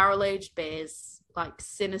barrel-aged beers,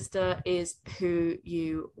 Sinister is who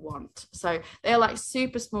you want. So they're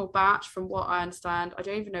super small batch from what I understand. I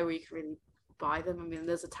don't even know where you can really buy them. I mean,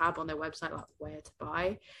 there's a tab on their website where to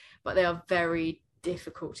buy, but they are very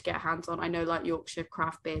difficult to get hands on. I know Yorkshire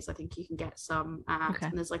craft beers, I think you can get some at,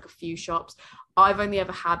 and there's a few shops. I've only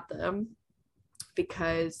ever had them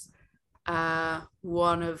because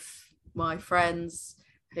one of my friends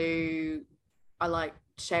who I like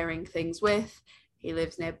sharing things with, he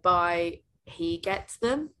lives nearby, he gets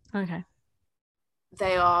them.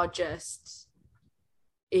 They are just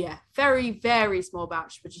very, very small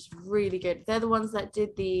batch, but just really good. They're the ones that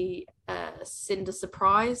did the Cinder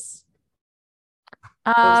Surprise.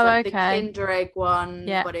 The Kinder Egg one,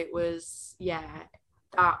 but it was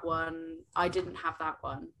that one. I didn't have that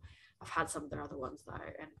one. I've had some of their other ones though,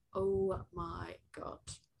 and oh my god,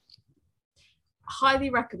 highly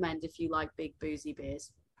recommend if you like big boozy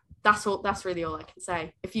beers. That's really all I can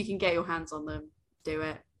say. If you can get your hands on them, do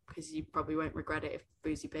it, because you probably won't regret it if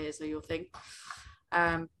boozy beers are your thing.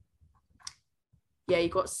 You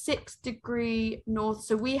got 6 Degree North.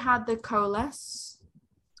 So we had the Coalesce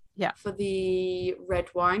for the red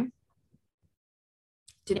wine.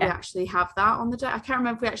 Did we actually have that on the day? I can't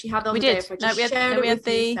remember if we actually had that on the day. If I just shared it with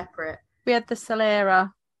you separate. We had the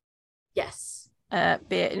Solera. Yes.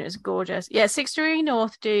 Beer, and it was gorgeous. 6 Degree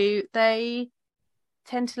North they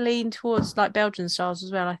tend to lean towards Belgian styles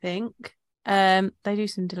as well, I think. They do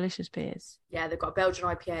some delicious beers. Yeah, they've got a Belgian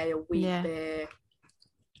IPA, a wheat beer,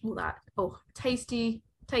 all that. Oh, tasty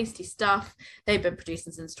stuff. They've been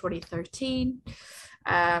producing since 2013.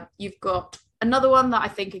 You've got another one that I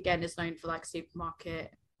think again is known for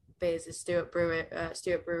supermarket beers is Stewart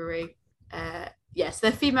Brewery. Yes,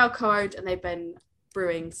 they're female co-owned and they've been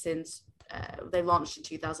brewing since they launched in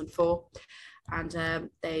 2004, and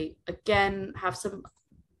they again have some.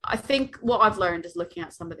 I think what I've learned is looking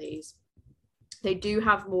at some of these, they do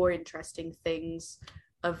have more interesting things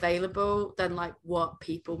available than like what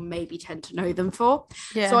people maybe tend to know them for.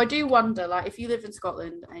 So I do wonder, like, if you live in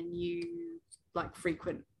Scotland and you like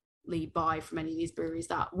frequently buy from any of these breweries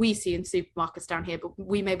that we see in supermarkets down here, but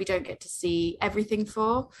we maybe don't get to see everything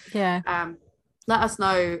for. Let us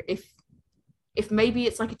know if maybe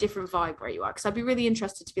it's like a different vibe where you are, because I'd be really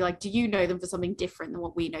interested to be like, do you know them for something different than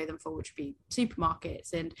what we know them for, which would be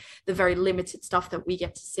supermarkets and the very limited stuff that we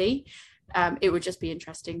get to see. It would just be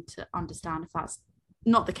interesting to understand if that's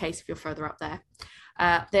not the case if you're further up there.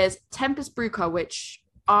 There's Tempest Brewco, which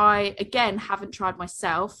I again haven't tried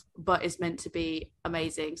myself, but is meant to be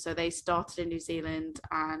amazing. So they started in New Zealand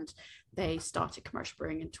and they started commercial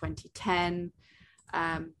brewing in 2010.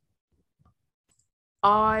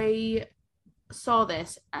 I saw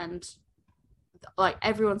this and like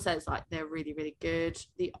everyone says like they're really, really good.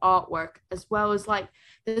 The artwork, as well as like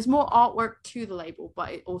there's more artwork to the label,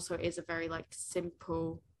 but it also is a very like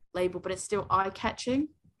simple label, but it's still eye-catching.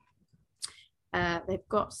 They've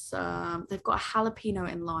got a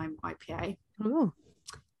jalapeno and lime IPA. Ooh.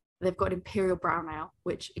 They've got Imperial Brown Ale,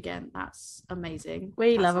 which again, that's amazing.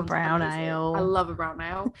 We love a brown ale. I love a brown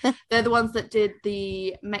ale. They're the ones that did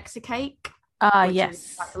the Mexicake.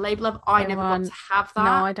 Yes. Like the label of. I never got to have that.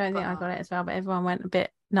 No, I don't think I got it as well, but everyone went a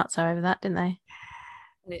bit nuts over that, didn't they?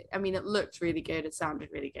 It looked really good. It sounded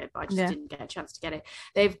really good, but I just didn't get a chance to get it.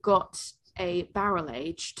 They've got a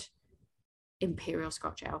barrel-aged Imperial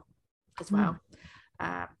Scotch Ale as well.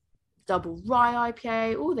 Double rye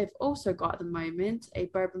IPA. Oh, they've also got at the moment a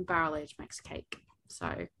bourbon barrel-aged Mexicake.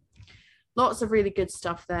 So lots of really good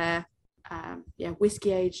stuff there.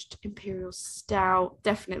 Whiskey aged Imperial Stout,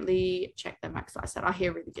 definitely check them out, because like I said, I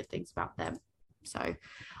hear really good things about them, so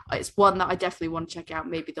it's one that I definitely want to check out.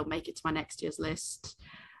 Maybe they'll make it to my next year's list.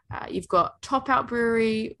 You've got Top Out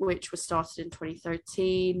Brewery, which was started in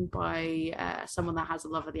 2013 by someone that has a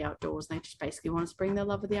love of the outdoors, and they just basically want to bring their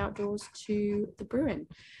love of the outdoors to the brewing.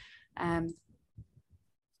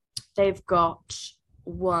 They've got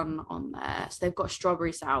one on there, so they've got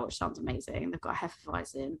Strawberry Sour, which sounds amazing. They've got a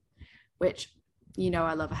Hefeweizen, which, you know,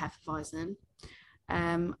 I love a Hefeweizen.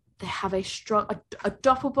 They have a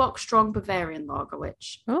Doppelbock strong Bavarian lager,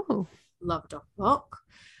 which love Doppelbock.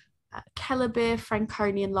 Kellerbeer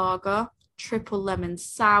Franconian lager, triple lemon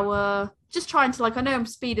sour. Just trying to, like, I know I'm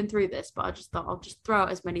speeding through this, but I just thought I'll just throw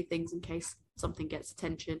out as many things in case something gets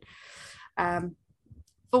attention.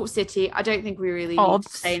 Vault City, I don't think we really need to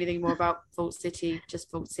say anything more about Vault City. Just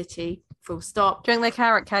Vault City, full stop. Drink the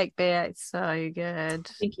carrot cake beer, it's so good.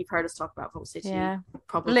 I think you've heard us talk about Vault City. Yeah,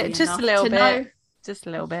 probably just a little bit. Know. Just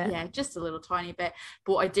a little bit. Yeah, just a little tiny bit.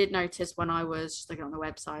 But what I did notice when I was just looking on the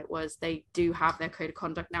website was they do have their code of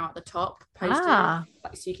conduct now at the top posted,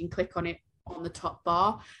 so you can click on it on the top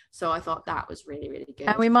bar. So I thought that was really, really good.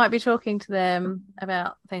 And we might be talking to them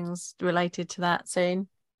about things related to that soon.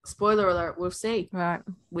 Spoiler alert, we'll see. Right.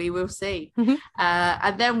 We will see.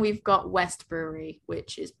 And then we've got West Brewery,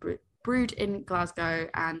 which is brewed in Glasgow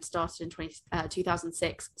and started in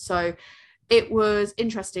 2006. So it was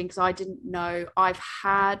interesting because I didn't know. I've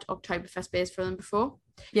had Oktoberfest beers from them before.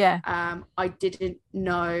 Yeah. I didn't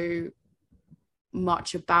know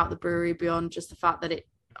much about the brewery beyond just the fact that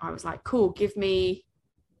I was like, cool, give me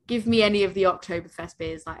any of the Oktoberfest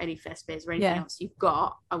beers, like any fest beers or anything else you've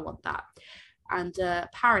got. I want that. And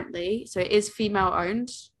apparently, so it is female owned,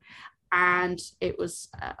 and it was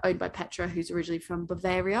owned by Petra, who's originally from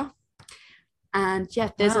Bavaria. And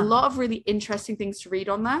there's a lot of really interesting things to read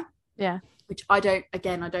on there. Yeah. Which I don't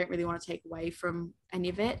really want to take away from any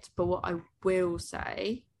of it. But what I will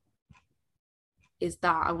say is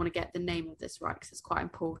that I want to get the name of this right, because it's quite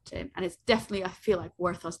important. And it's definitely, I feel like,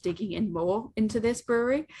 worth us digging in more into this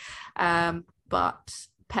brewery. But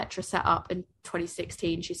Petra set up in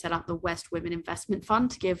 2016, she set up the West Women Investment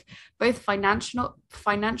Fund to give both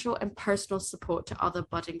financial and personal support to other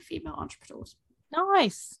budding female entrepreneurs.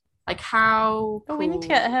 Nice. Like, how cool we need to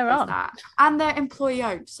get her on that? And they're employee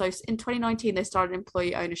owned. So in 2019, they started an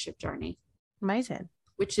employee ownership journey. Amazing.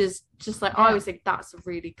 Which is just like, I always think that's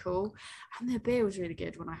really cool. And their beer was really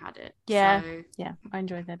good when I had it. Yeah. I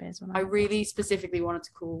enjoyed their beers I really specifically wanted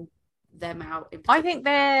to call them out. I think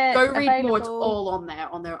they're go read available. More. It's all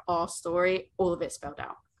on their R story, all of it spelled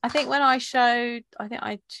out. I think when I shared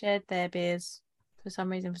their beers for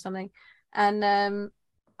some reason, for something, and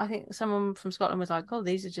I think someone from Scotland was like, oh,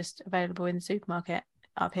 these are just available in the supermarket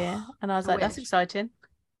up here, and I was like, that's exciting.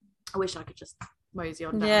 I wish I could just mosey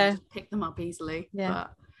on down and just pick them up easily.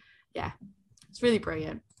 But it's really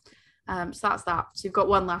brilliant. So that's that. So you've got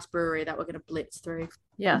one last brewery that we're going to blitz through.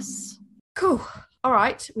 Yes. Cool. All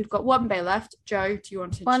right. We've got one beer left. Joe, do you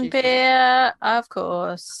want to One introduce beer, of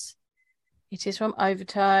course. It is from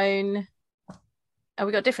Overtone. Oh,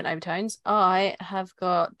 we got different overtones. I have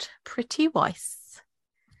got Pretty Weiss.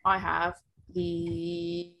 I have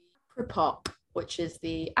the Pop, which is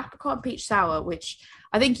the apricot and peach sour, which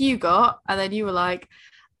I think you got, and then you were like,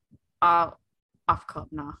 apricot,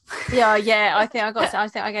 nah. Yeah. I think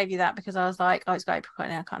I gave you that because I was like, oh, it's got apricot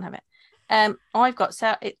now, I can't have it. I've got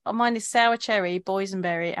mine is sour cherry,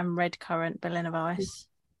 boysenberry, and red currant Berliner Weiss.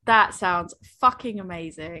 That sounds fucking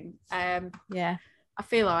amazing. Yeah. I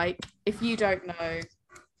feel like if you don't know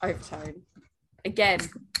Overtone, again,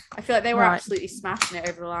 I feel like they were absolutely smashing it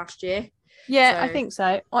over the last year. Yeah, so... I think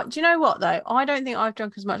so. Do you know what though? I don't think I've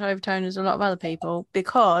drunk as much Overtone as a lot of other people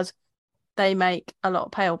because they make a lot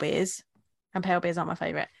of pale beers, and pale beers aren't my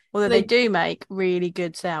favourite. Although they do make really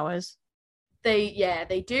good sours.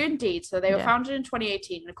 They do indeed. So they were founded in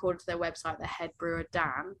 2018, and according to their website, their head brewer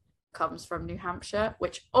Dan comes from New Hampshire,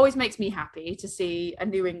 which always makes me happy to see a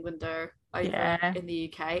New Englander over in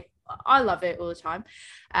the UK. I love it all the time.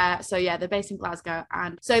 So yeah, they're based in Glasgow,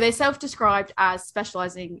 and so they self-described as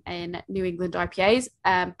specializing in New England IPAs,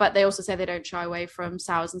 but they also say they don't shy away from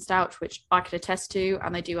sours and stouts, which I could attest to,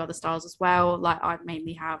 and they do other styles as well. Like I've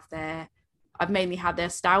mainly had their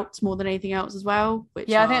stouts more than anything else as well. I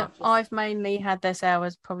think I've mainly had their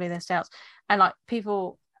sours, probably their stouts, and like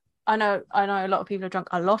people. I know a lot of people have drunk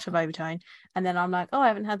a lot of Overtone, and then I'm like, oh, I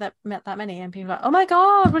haven't had that many, and people are like, oh my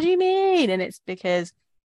god, what do you mean? And it's because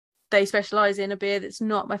they specialize in a beer that's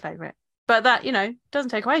not my favorite, but that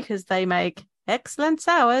doesn't take away because they make excellent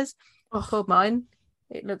sours. Called mine,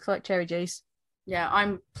 it looks like cherry juice.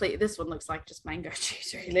 Yeah, this one looks like just mango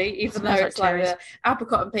juice, really. Even though it's like the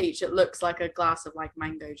apricot and peach, it looks like a glass of like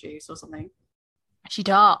mango juice or something. She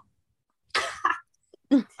tart.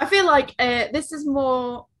 I feel like this is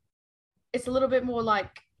more. It's a little bit more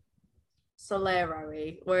like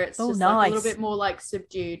Solero-y, where it's just like a little bit more like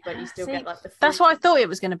subdued, but you still get like the fruit. That's what I thought it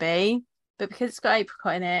was going to be, but because it's got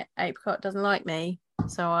apricot in it, apricot doesn't like me,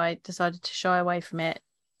 so I decided to shy away from it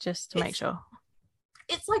just to make sure.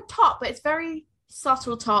 It's like tart, but it's very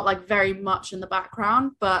subtle tart, like very much in the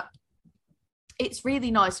background, but it's really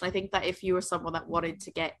nice. And I think that if you were someone that wanted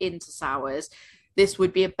to get into sours, this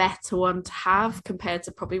would be a better one to have compared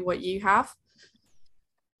to probably what you have.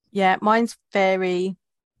 Yeah, mine's very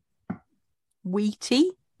wheaty,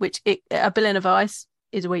 which a Berliner Weiss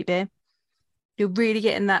is a wheat beer. You're really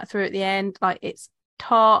getting that through at the end. Like it's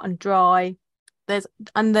tart and dry.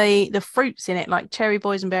 The fruits in it, like cherry,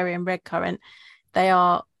 boysenberry, and red currant, they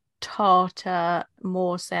are tartar,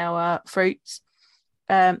 more sour fruits.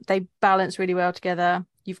 They balance really well together.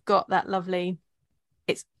 You've got that lovely.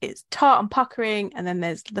 It's tart and puckering, and then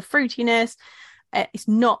there's the fruitiness. It's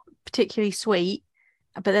not particularly sweet.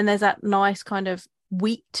 But then there's that nice kind of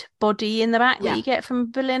wheat body in the back that you get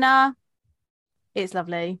from Berliner. It's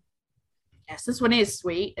lovely. Yes, this one is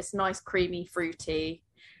sweet. It's nice, creamy, fruity.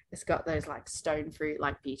 It's got those like stone fruit,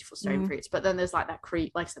 like beautiful stone fruits. But then there's like that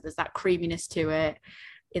like I said, there's that creaminess to it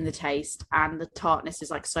in the taste, and the tartness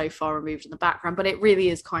is like so far removed in the background. But it really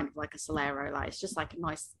is kind of like a Solero. Like it's just like a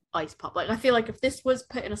nice ice pop. Like I feel like if this was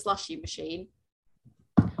put in a slushy machine,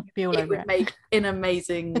 it would make an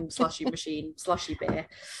amazing slushy beer.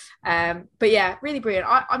 But yeah, really brilliant.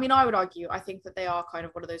 I mean, I would argue, I think that they are kind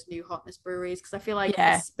of one of those new hotness breweries, because I feel like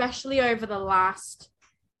especially over the last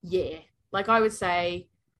year, like I would say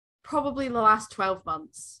probably the last 12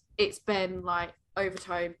 months, it's been like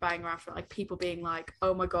Overtone bang around for like people being like,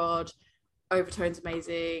 oh my god, Overtone's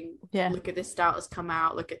amazing. Yeah, look at this stout has come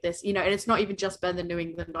out. Look at this, and it's not even just been the New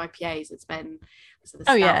England IPAs. It's been the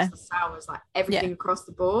stouts, the sours, like everything across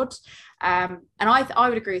the board. And I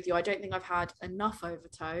would agree with you. I don't think I've had enough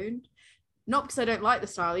Overtone. Not because I don't like the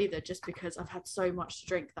style either, just because I've had so much to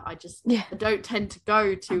drink that I don't tend to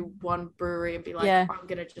go to one brewery and be like, I'm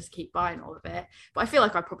gonna just keep buying all of it. But I feel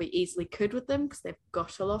like I probably easily could with them because they've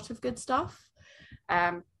got a lot of good stuff.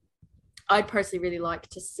 I'd personally really like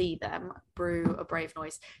to see them brew a Brave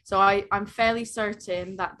Noise. So I'm fairly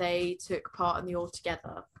certain that they took part in the All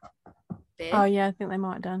Together beer. Oh yeah, I think they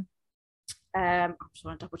might have done. I just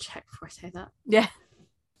want to double check before I say that. Yeah.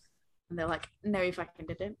 And they're like, no, you fucking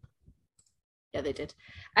didn't. Yeah, they did.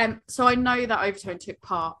 So I know that Overtone took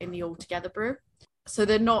part in the All Together brew. So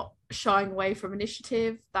they're not shying away from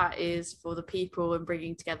initiative that is for the people and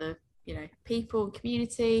bringing together, people and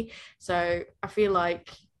community. So I feel like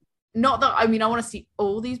Not that, I mean, I want to see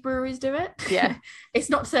all these breweries do it. Yeah. It's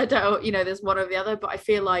not said that, there's one or the other, but I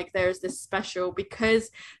feel like there's this special, because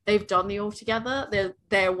they've done the all together.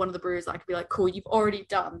 They're one of the breweries that I could be like, cool, you've already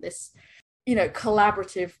done this,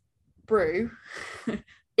 collaborative brew.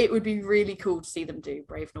 It would be really cool to see them do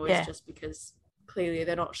Brave Noise, just because clearly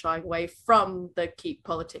they're not shying away from the keep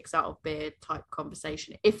politics out of beer type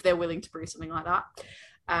conversation if they're willing to brew something like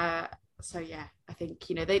that. So yeah, I think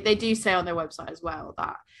they do say on their website as well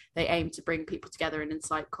that they aim to bring people together and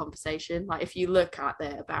incite conversation. Like if you look at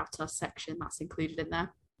their About Us section, that's included in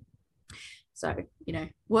there. So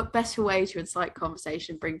what better way to incite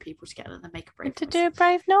conversation, bring people together than make a Brave to Noise? do a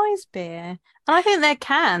Brave Noise beer. And I think their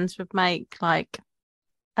cans would make like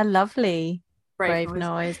a lovely Brave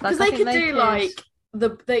Noise. Because they could do like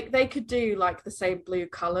they could do like the same blue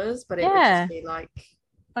colors, but it would just be like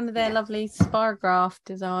one of their lovely spirograph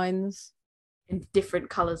designs in different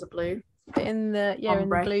colors of blue. But in the in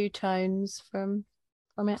the blue tones from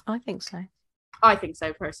it. I think so. I think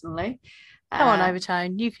so personally. Come on,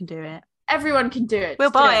 Overtone, you can do it. Everyone can do it. We'll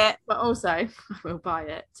buy it. But also, I will buy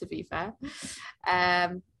it, to be fair.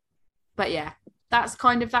 But yeah, that's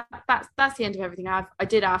kind of that's the end of everything. I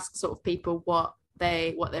did ask sort of people what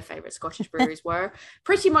their favorite Scottish breweries were.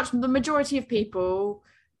 Pretty much the majority of people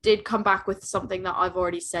did come back with something that I've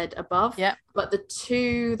already said above. Yeah. But the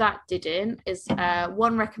two that didn't is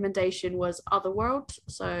one recommendation was Otherworld.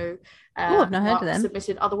 So I've not heard of them.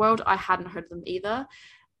 Submitted Otherworld. I hadn't heard of them either.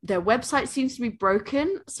 Their website seems to be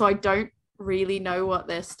broken, so I don't really know what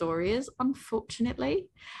their story is, unfortunately.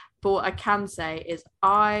 But what I can say is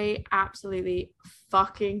I absolutely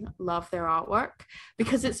fucking love their artwork,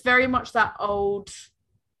 because it's very much that old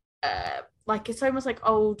like it's almost like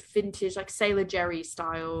old vintage, like Sailor Jerry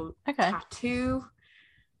style tattoo.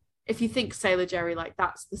 If you think Sailor Jerry, like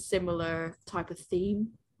that's the similar type of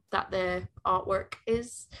theme that their artwork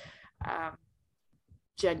is.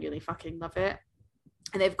 Genuinely fucking love it.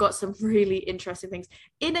 And they've got some really interesting things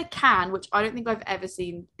in a can, which I don't think I've ever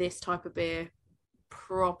seen this type of beer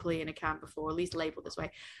properly in a can before, at least labeled this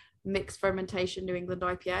way. Mixed fermentation New England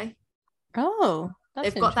IPA. Oh,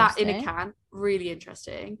 they've got that in a can. Really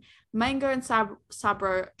interesting. Mango and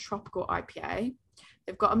Sabro Tropical IPA.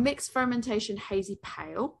 They've got a mixed fermentation hazy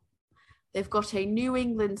pale. They've got a New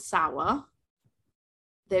England sour.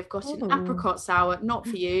 They've got an apricot sour. Not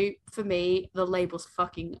for you, for me. The label's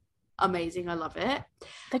fucking amazing. I love it.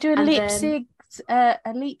 They do a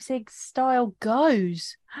Leipzig style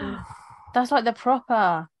goes. That's like the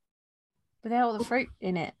proper, without all the fruit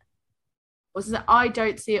in it. I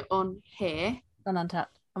don't see it on here. On Untappd.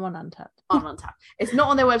 I'm on Untappd. On Untappd. It's not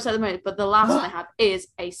on their website at the moment, but the last one they have is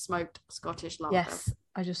a smoked Scottish lager. Yes,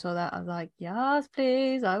 I just saw that. I was like, yes,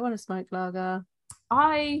 please. I want a smoked lager.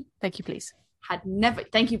 Thank you, please.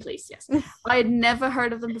 Thank you, please. Yes. I had never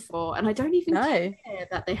heard of them before, and I don't even care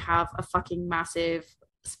that they have a fucking massive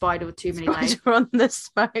spider with too many legs on the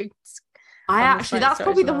smoked. That's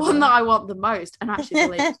probably the one that I want the most, and actually the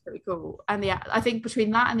label's pretty cool. And I think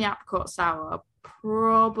between that and the apricot sour are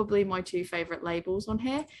probably my two favorite labels on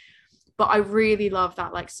here. But I really love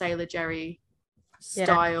that like Sailor Jerry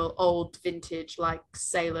style, old vintage like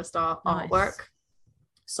sailor style artwork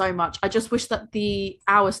so much. I just wish that the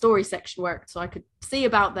Our Story section worked so I could see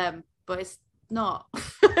about them, but it's not.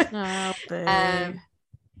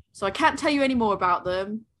 So I can't tell you any more about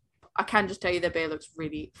them. I can just tell you their beer looks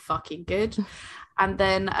really fucking good. And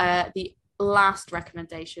then the last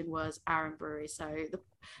recommendation was Aaron Brewery. So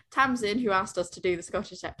Tamsin, who asked us to do the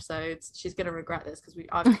Scottish episodes, she's going to regret this because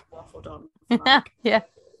I've waffled on.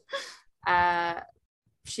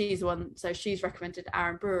 She's recommended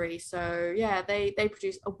Aaron Brewery. So yeah, they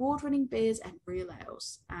produce award-winning beers and real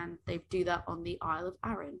ales, and they do that on the Isle of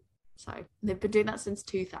Arran. So they've been doing that since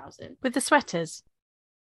 2000. With the sweaters.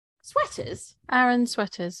 Aaron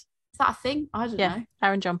sweaters. Is that a thing? I don't know.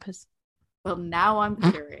 Aaron jumpers. Well, now I'm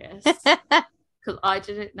curious because I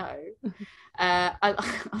didn't know. I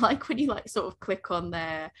like when you like sort of click on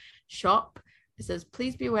their shop. It says,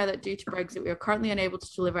 please be aware that due to Brexit, we are currently unable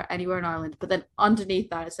to deliver anywhere in Ireland. But then underneath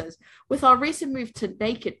that, it says, with our recent move to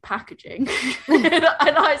naked packaging. And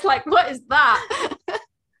I was like, what is that?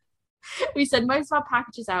 We said most of our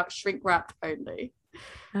packages out shrink wrapped only.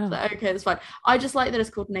 So, okay, that's fine. I just like that it's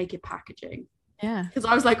called naked packaging. Yeah. Because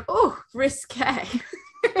I was like, oh, risque.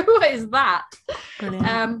 What is that?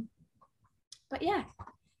 Brilliant. But yeah.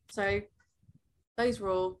 So those were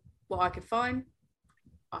all what I could find.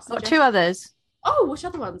 Got two others. Oh, which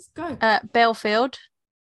other ones? Go. Belfield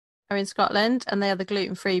are in Scotland, and they are the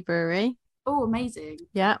gluten-free brewery. Oh, amazing.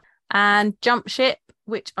 Yeah. And Jump Ship,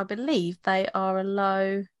 which I believe they are a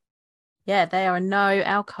no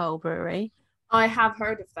alcohol brewery. I have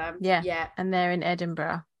heard of them. Yeah. And they're in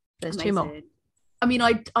Edinburgh. There's Amazing. 2 more. I mean,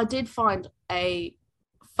 I did find a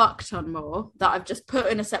fuck ton more that I've just put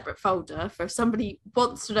in a separate folder for if somebody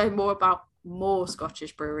wants to know more about more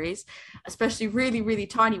Scottish breweries, especially really, really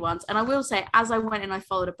tiny ones. And I will say, as I went and I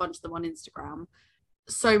followed a bunch of them on Instagram,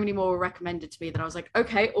 so many more were recommended to me that I was like,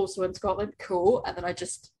 okay, also in Scotland, cool. And then I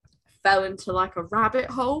just fell into like a rabbit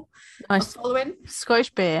hole of following. Scottish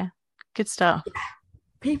beer. Good stuff. Yeah.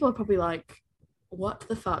 People are probably like, what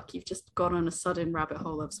the fuck? You've just gone on a sudden rabbit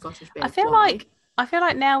hole of Scottish beer. I feel like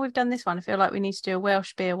now we've done this one, I feel like we need to do a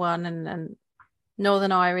Welsh beer one and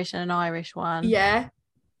Northern Irish and an Irish one. Yeah.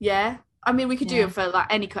 I mean, we could do it for like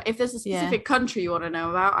any. If there's a specific country you want to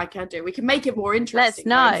know about, I can do it. We can make it more interesting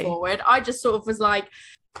going forward. I just sort of was like,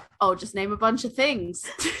 oh, just name a bunch of things.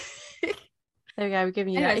 There we go. We're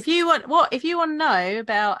giving you that. If you want to know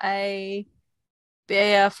about a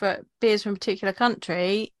beers from a particular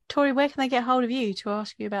country, Tori, where can they get hold of you to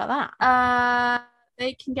ask you about that?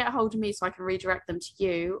 They can get hold of me so I can redirect them to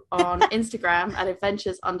you on Instagram at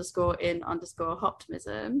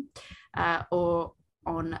adventures_in_optimism, or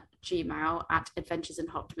on Gmail at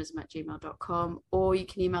adventuresinoptimism@gmail.com, or you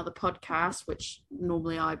can email the podcast, which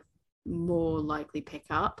normally I more likely pick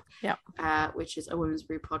up, which is a women's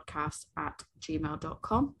brew podcast at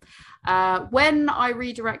gmail.com. When I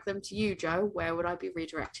redirect them to you, Joe, where would I be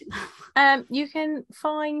redirecting them? You can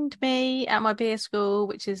find me at my beer school,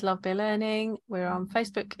 which is Love Beer Learning. We're on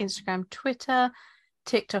Facebook, Instagram, Twitter,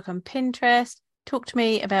 TikTok and Pinterest. Talk to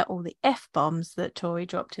me about all the F-bombs that Tori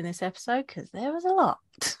dropped in this episode, because there was a lot.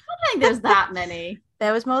 I don't think there's that many.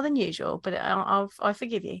 There was more than usual, but I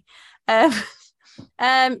forgive you.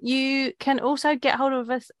 You can also get hold of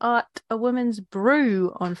us at A Woman's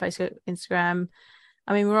Brew on Facebook, Instagram.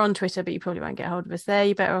 I mean, we're on Twitter, but you probably won't get hold of us there.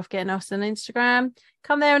 You're better off getting us on Instagram.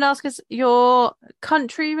 Come there and ask us your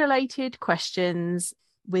country-related questions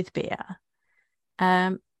with beer.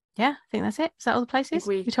 Yeah, I think that's it. Is that all the places?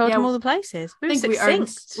 We told them all the places. I think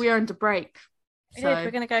we earned a break. So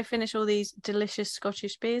we're going to go finish all these delicious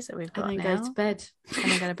Scottish beers that we've got and then now. go to bed.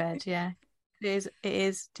 And then go to bed, yeah. It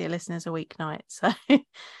is, dear listeners, a weeknight. So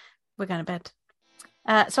we're going to bed.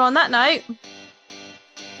 So on that note,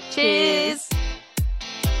 cheers.